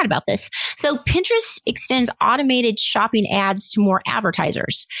forgot about this. So Pinterest extends automated shopping ads to more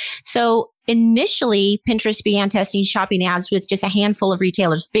advertisers. So initially, Pinterest began testing shopping ads with just a handful of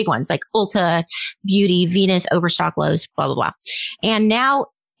retailers, big ones like Ulta, Beauty, Venus, Overstock, Lowe's, blah, blah, blah. And now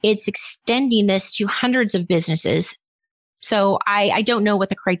it's extending this to hundreds of businesses. So I don't know what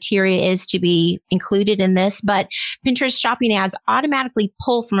the criteria is to be included in this, but Pinterest shopping ads automatically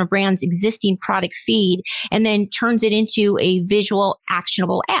pull from a brand's existing product feed and then turns it into a visual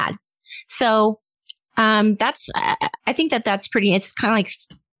actionable ad. So I think that's pretty, it's kind of like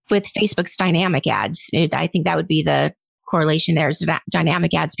with Facebook's dynamic ads. I think that would be the correlation there is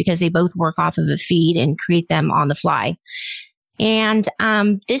dynamic ads, because they both work off of a feed and create them on the fly. And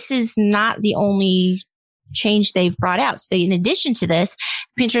this is not the only change they've brought out. So in addition to this,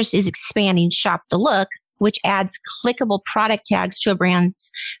 Pinterest is expanding Shop the Look, which adds clickable product tags to a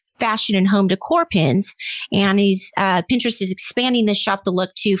brand's fashion and home decor pins. And Pinterest is expanding this Shop the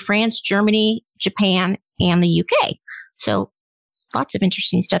Look to France, Germany, Japan, and the UK. So lots of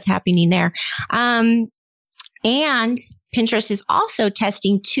interesting stuff happening there. And Pinterest is also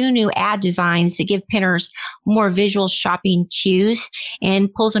testing 2 new ad designs that give pinners more visual shopping cues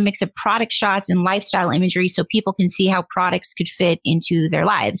and pulls a mix of product shots and lifestyle imagery so people can see how products could fit into their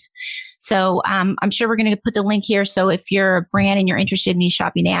lives. So I'm sure we're going to put the link here. So if you're a brand and you're interested in these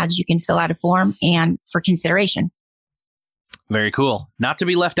shopping ads, you can fill out a form and for consideration. Very cool. Not to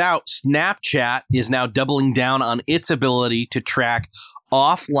be left out, Snapchat is now doubling down on its ability to track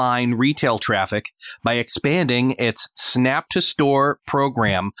offline retail traffic by expanding its Snap to Store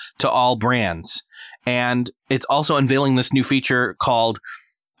program to all brands. And it's also unveiling this new feature called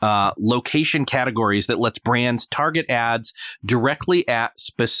location categories that lets brands target ads directly at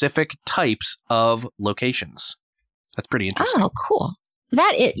specific types of locations. That's pretty interesting. Oh, cool.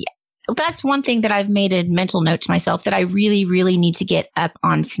 That's one thing that I've made a mental note to myself that I really, really need to get up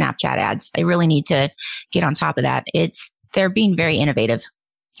on Snapchat ads. I really need to get on top of that. They're being very innovative.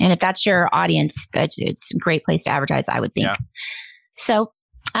 And if that's your audience, it's a great place to advertise, I would think. Yeah. So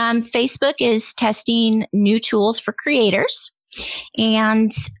Facebook is testing new tools for creators.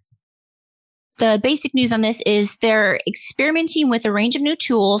 And the basic news on this is they're experimenting with a range of new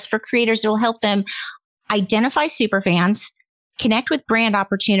tools for creators that will help them identify superfans, connect with brand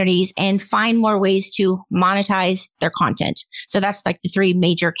opportunities, and find more ways to monetize their content. So that's like the three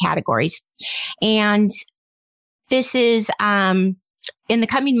major categories. And this is, in the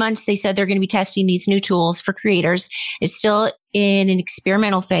coming months, they said they're going to be testing these new tools for creators. It's still in an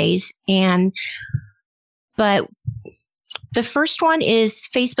experimental phase. But the first one is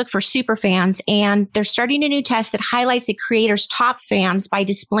Facebook for superfans, and they're starting a new test that highlights a creator's top fans by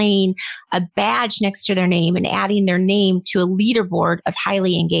displaying a badge next to their name and adding their name to a leaderboard of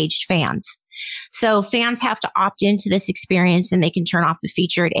highly engaged fans. So fans have to opt into this experience and they can turn off the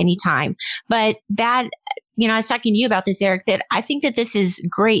feature at any time. But that, I was talking to you about this, Eric, that I think that this is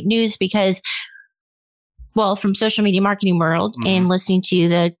great news because, well, from Social Media Marketing World and listening to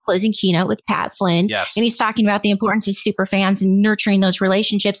the closing keynote with Pat Flynn. Yes. And he's talking about the importance of superfans and nurturing those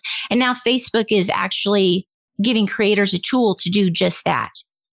relationships. And now Facebook is actually giving creators a tool to do just that.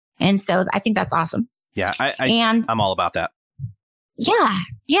 And so I think that's awesome. Yeah, I'm all about that.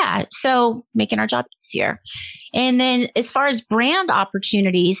 Yeah. So making our job easier. And then as far as brand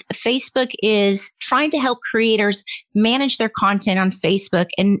opportunities, Facebook is trying to help creators manage their content on Facebook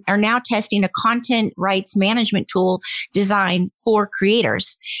and are now testing a content rights management tool designed for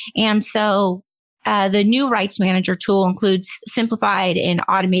creators. And so the new rights manager tool includes simplified and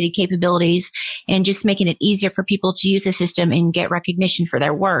automated capabilities and just making it easier for people to use the system and get recognition for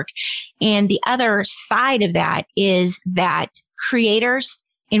their work. And the other side of that is that creators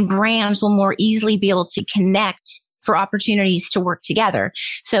and brands will more easily be able to connect for opportunities to work together.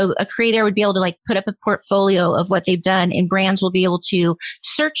 So a creator would be able to put up a portfolio of what they've done, and brands will be able to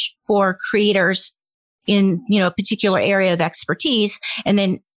search for creators in, a particular area of expertise, and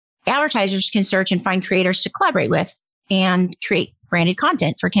then advertisers can search and find creators to collaborate with and create branded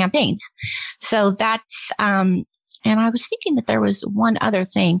content for campaigns. So that's, and I was thinking that there was one other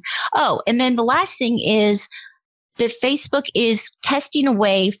thing. Oh, and then the last thing is that Facebook is testing a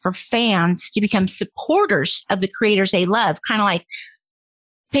way for fans to become supporters of the creators they love, kind of like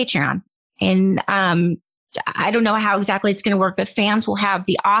Patreon. And, I don't know how exactly it's going to work, but fans will have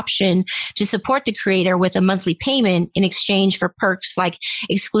the option to support the creator with a monthly payment in exchange for perks like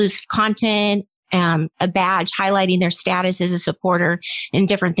exclusive content, a badge highlighting their status as a supporter, and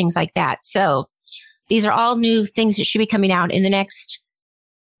different things like that. So these are all new things that should be coming out in the next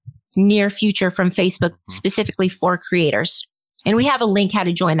near future from Facebook, specifically for creators. And we have a link how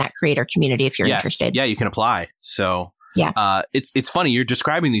to join that creator community if you're interested. Yeah, you can apply. So yeah, it's funny you're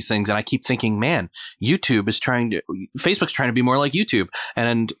describing these things, and I keep thinking, man, Facebook's trying to be more like YouTube.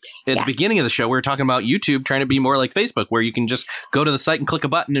 And at the beginning of the show, we were talking about YouTube trying to be more like Facebook, where you can just go to the site and click a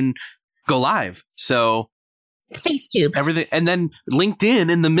button and go live. So FaceTube, everything, and then LinkedIn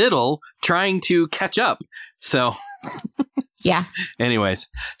in the middle trying to catch up. So. Yeah. Anyways,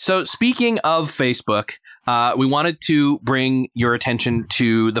 so speaking of Facebook, we wanted to bring your attention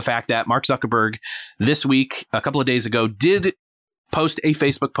to the fact that Mark Zuckerberg this week, a couple of days ago, did post a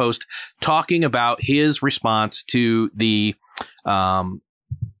Facebook post talking about his response to the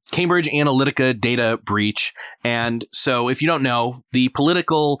Cambridge Analytica data breach. And so if you don't know, the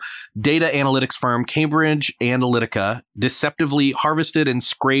political data analytics firm Cambridge Analytica deceptively harvested and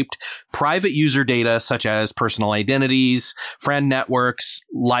scraped private user data such as personal identities, friend networks,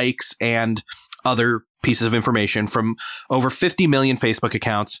 likes, and other pieces of information from over 50 million Facebook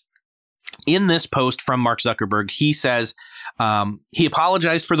accounts. In this post from Mark Zuckerberg, he says he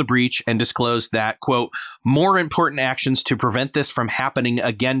apologized for the breach and disclosed that, quote, more important actions to prevent this from happening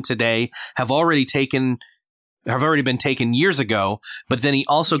again today have already been taken years ago. But then he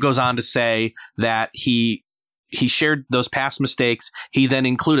also goes on to say that he shared those past mistakes. He then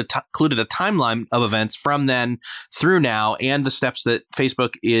included a timeline of events from then through now and the steps that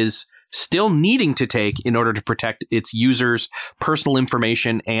Facebook is still needing to take in order to protect its users' personal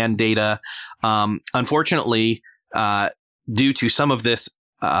information and data. Unfortunately, due to some of this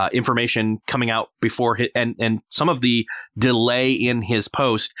information coming out before and some of the delay in his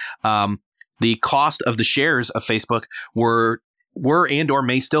post, the cost of the shares of Facebook were were and or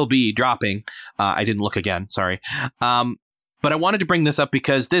may still be dropping. I didn't look again. Sorry. But I wanted to bring this up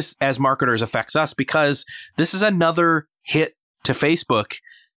because this, as marketers, affects us, because this is another hit to Facebook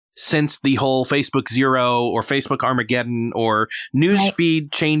since the whole Facebook Zero or Facebook Armageddon or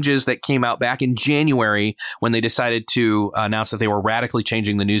newsfeed changes that came out back in January when they decided to announce that they were radically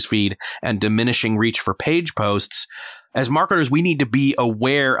changing the newsfeed and diminishing reach for page posts. As marketers, we need to be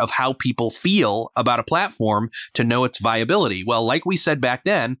aware of how people feel about a platform to know its viability. Well, like we said back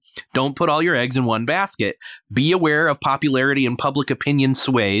then, don't put all your eggs in one basket. Be aware of popularity and public opinion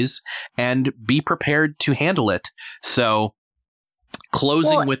sways and be prepared to handle it. So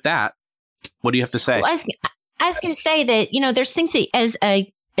closing with that, what do you have to say? Well, I was going to say that, there's things that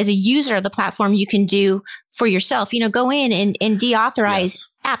as a user of the platform you can do for yourself. Go in and deauthorize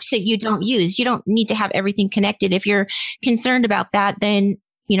apps that you don't use. You don't need to have everything connected. If you're concerned about that, then,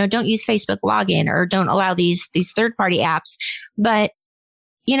 don't use Facebook login or don't allow these third-party apps. But,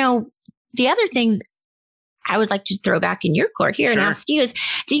 the other thing I would like to throw back in your court here and ask you is,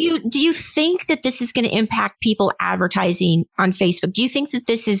 do you think that this is going to impact people advertising on Facebook? Do you think that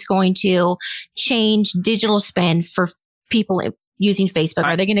this is going to change digital spend for people using Facebook?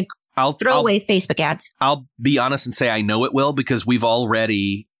 Are they going to throw away Facebook ads? I'll be honest and say I know it will, because we've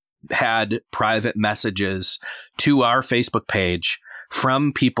already had private messages to our Facebook page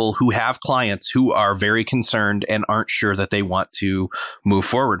from people who have clients who are very concerned and aren't sure that they want to move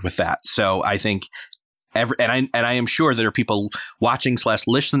forward with that. So I think I am sure there are people watching /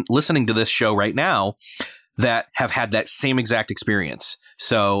 listening to this show right now that have had that same exact experience.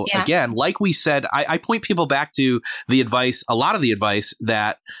 So again, like we said, I point people back to a lot of the advice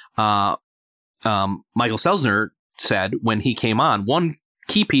that Michael Stelzner said when he came on. One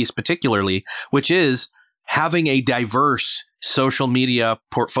key piece particularly, which is having a diverse social media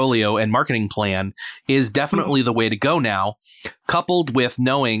portfolio and marketing plan is definitely the way to go now, coupled with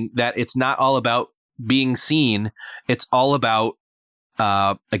knowing that it's not all about being seen. It's all about,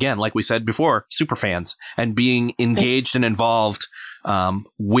 again, like we said before, super fans and being engaged and involved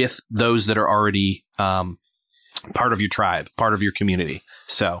with those that are already part of your tribe, part of your community.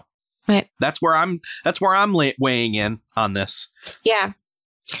 So that's where I'm weighing in on this. Yeah.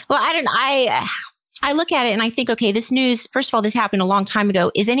 Well, I look at it and I think, okay, this news, first of all, this happened a long time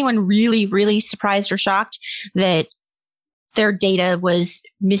ago. Is anyone really, really surprised or shocked that their data was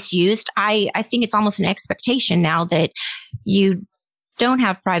misused? I think it's almost an expectation now that you don't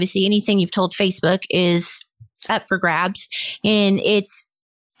have privacy. Anything you've told Facebook is up for grabs. And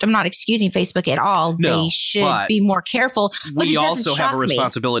I'm not excusing Facebook at all. No, they should be more careful. We also have a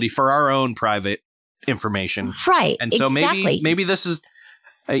responsibility for our own private information. Right. And so maybe this is,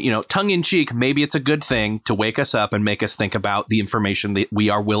 tongue in cheek, maybe it's a good thing to wake us up and make us think about the information that we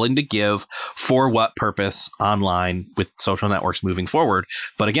are willing to give for what purpose online with social networks moving forward.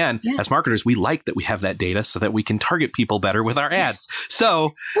 But again, as marketers, we like that we have that data so that we can target people better with our ads.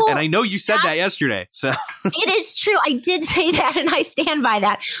 So, and I know you said that yesterday. So it is true. I did say that and I stand by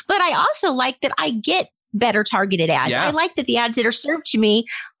that. But I also like that I get better targeted ads. I like that the ads that are served to me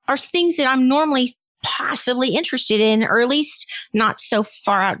are things that I'm normally possibly interested in, or at least not so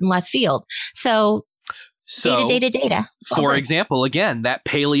far out in left field. So data. For example, again, that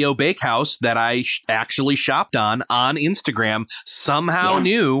Paleo Bakehouse that I actually shopped on Instagram somehow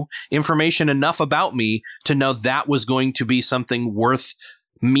knew information enough about me to know that was going to be something worth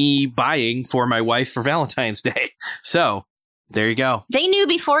me buying for my wife for Valentine's Day. So there you go. They knew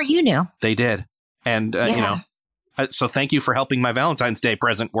before you knew. They did. And, so thank you for helping my Valentine's Day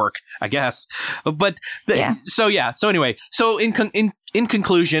present work, I guess. But So anyway, so in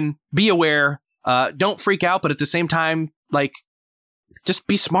conclusion, be aware, don't freak out, but at the same time, like, just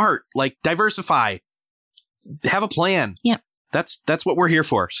be smart, like diversify, have a plan. Yeah. That's what we're here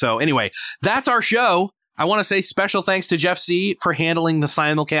for. So anyway, that's our show. I want to say special thanks to Jeff C. for handling the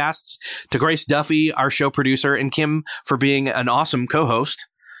simulcasts, to Grace Duffy, our show producer, and Kim for being an awesome co-host.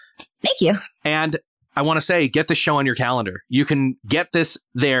 Thank you. And I want to say, get this show on your calendar. You can get this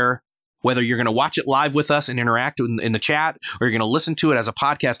there, whether you're going to watch it live with us and interact in the chat, or you're going to listen to it as a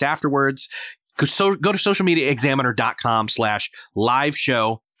podcast afterwards. So go to socialmediaexaminer.com/live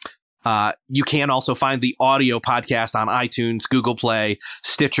show. You can also find the audio podcast on iTunes, Google Play,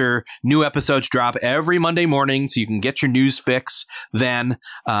 Stitcher. New episodes drop every Monday morning, so you can get your news fix. Then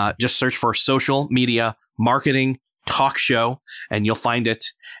just search for Social Media Marketing Talk Show and you'll find it.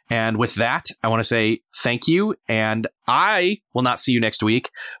 And with that, I want to say thank you. And I will not see you next week,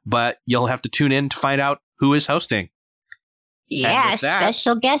 but you'll have to tune in to find out who is hosting. Yeah,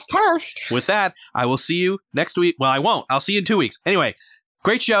 special guest host. With that, I will see you next week. Well, I won't. I'll see you in 2 weeks. Anyway,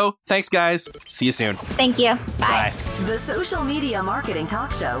 great show. Thanks, guys. See you soon. Thank you. Bye. The Social Media Marketing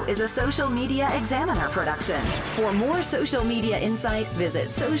Talk Show is a Social Media Examiner production. For more social media insight, visit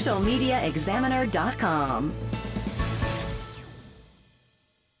socialmediaexaminer.com.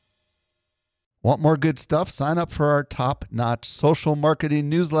 Want more good stuff? Sign up for our top-notch social marketing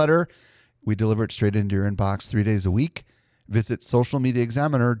newsletter. We deliver it straight into your inbox 3 days a week. Visit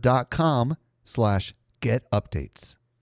socialmediaexaminer.com/get updates.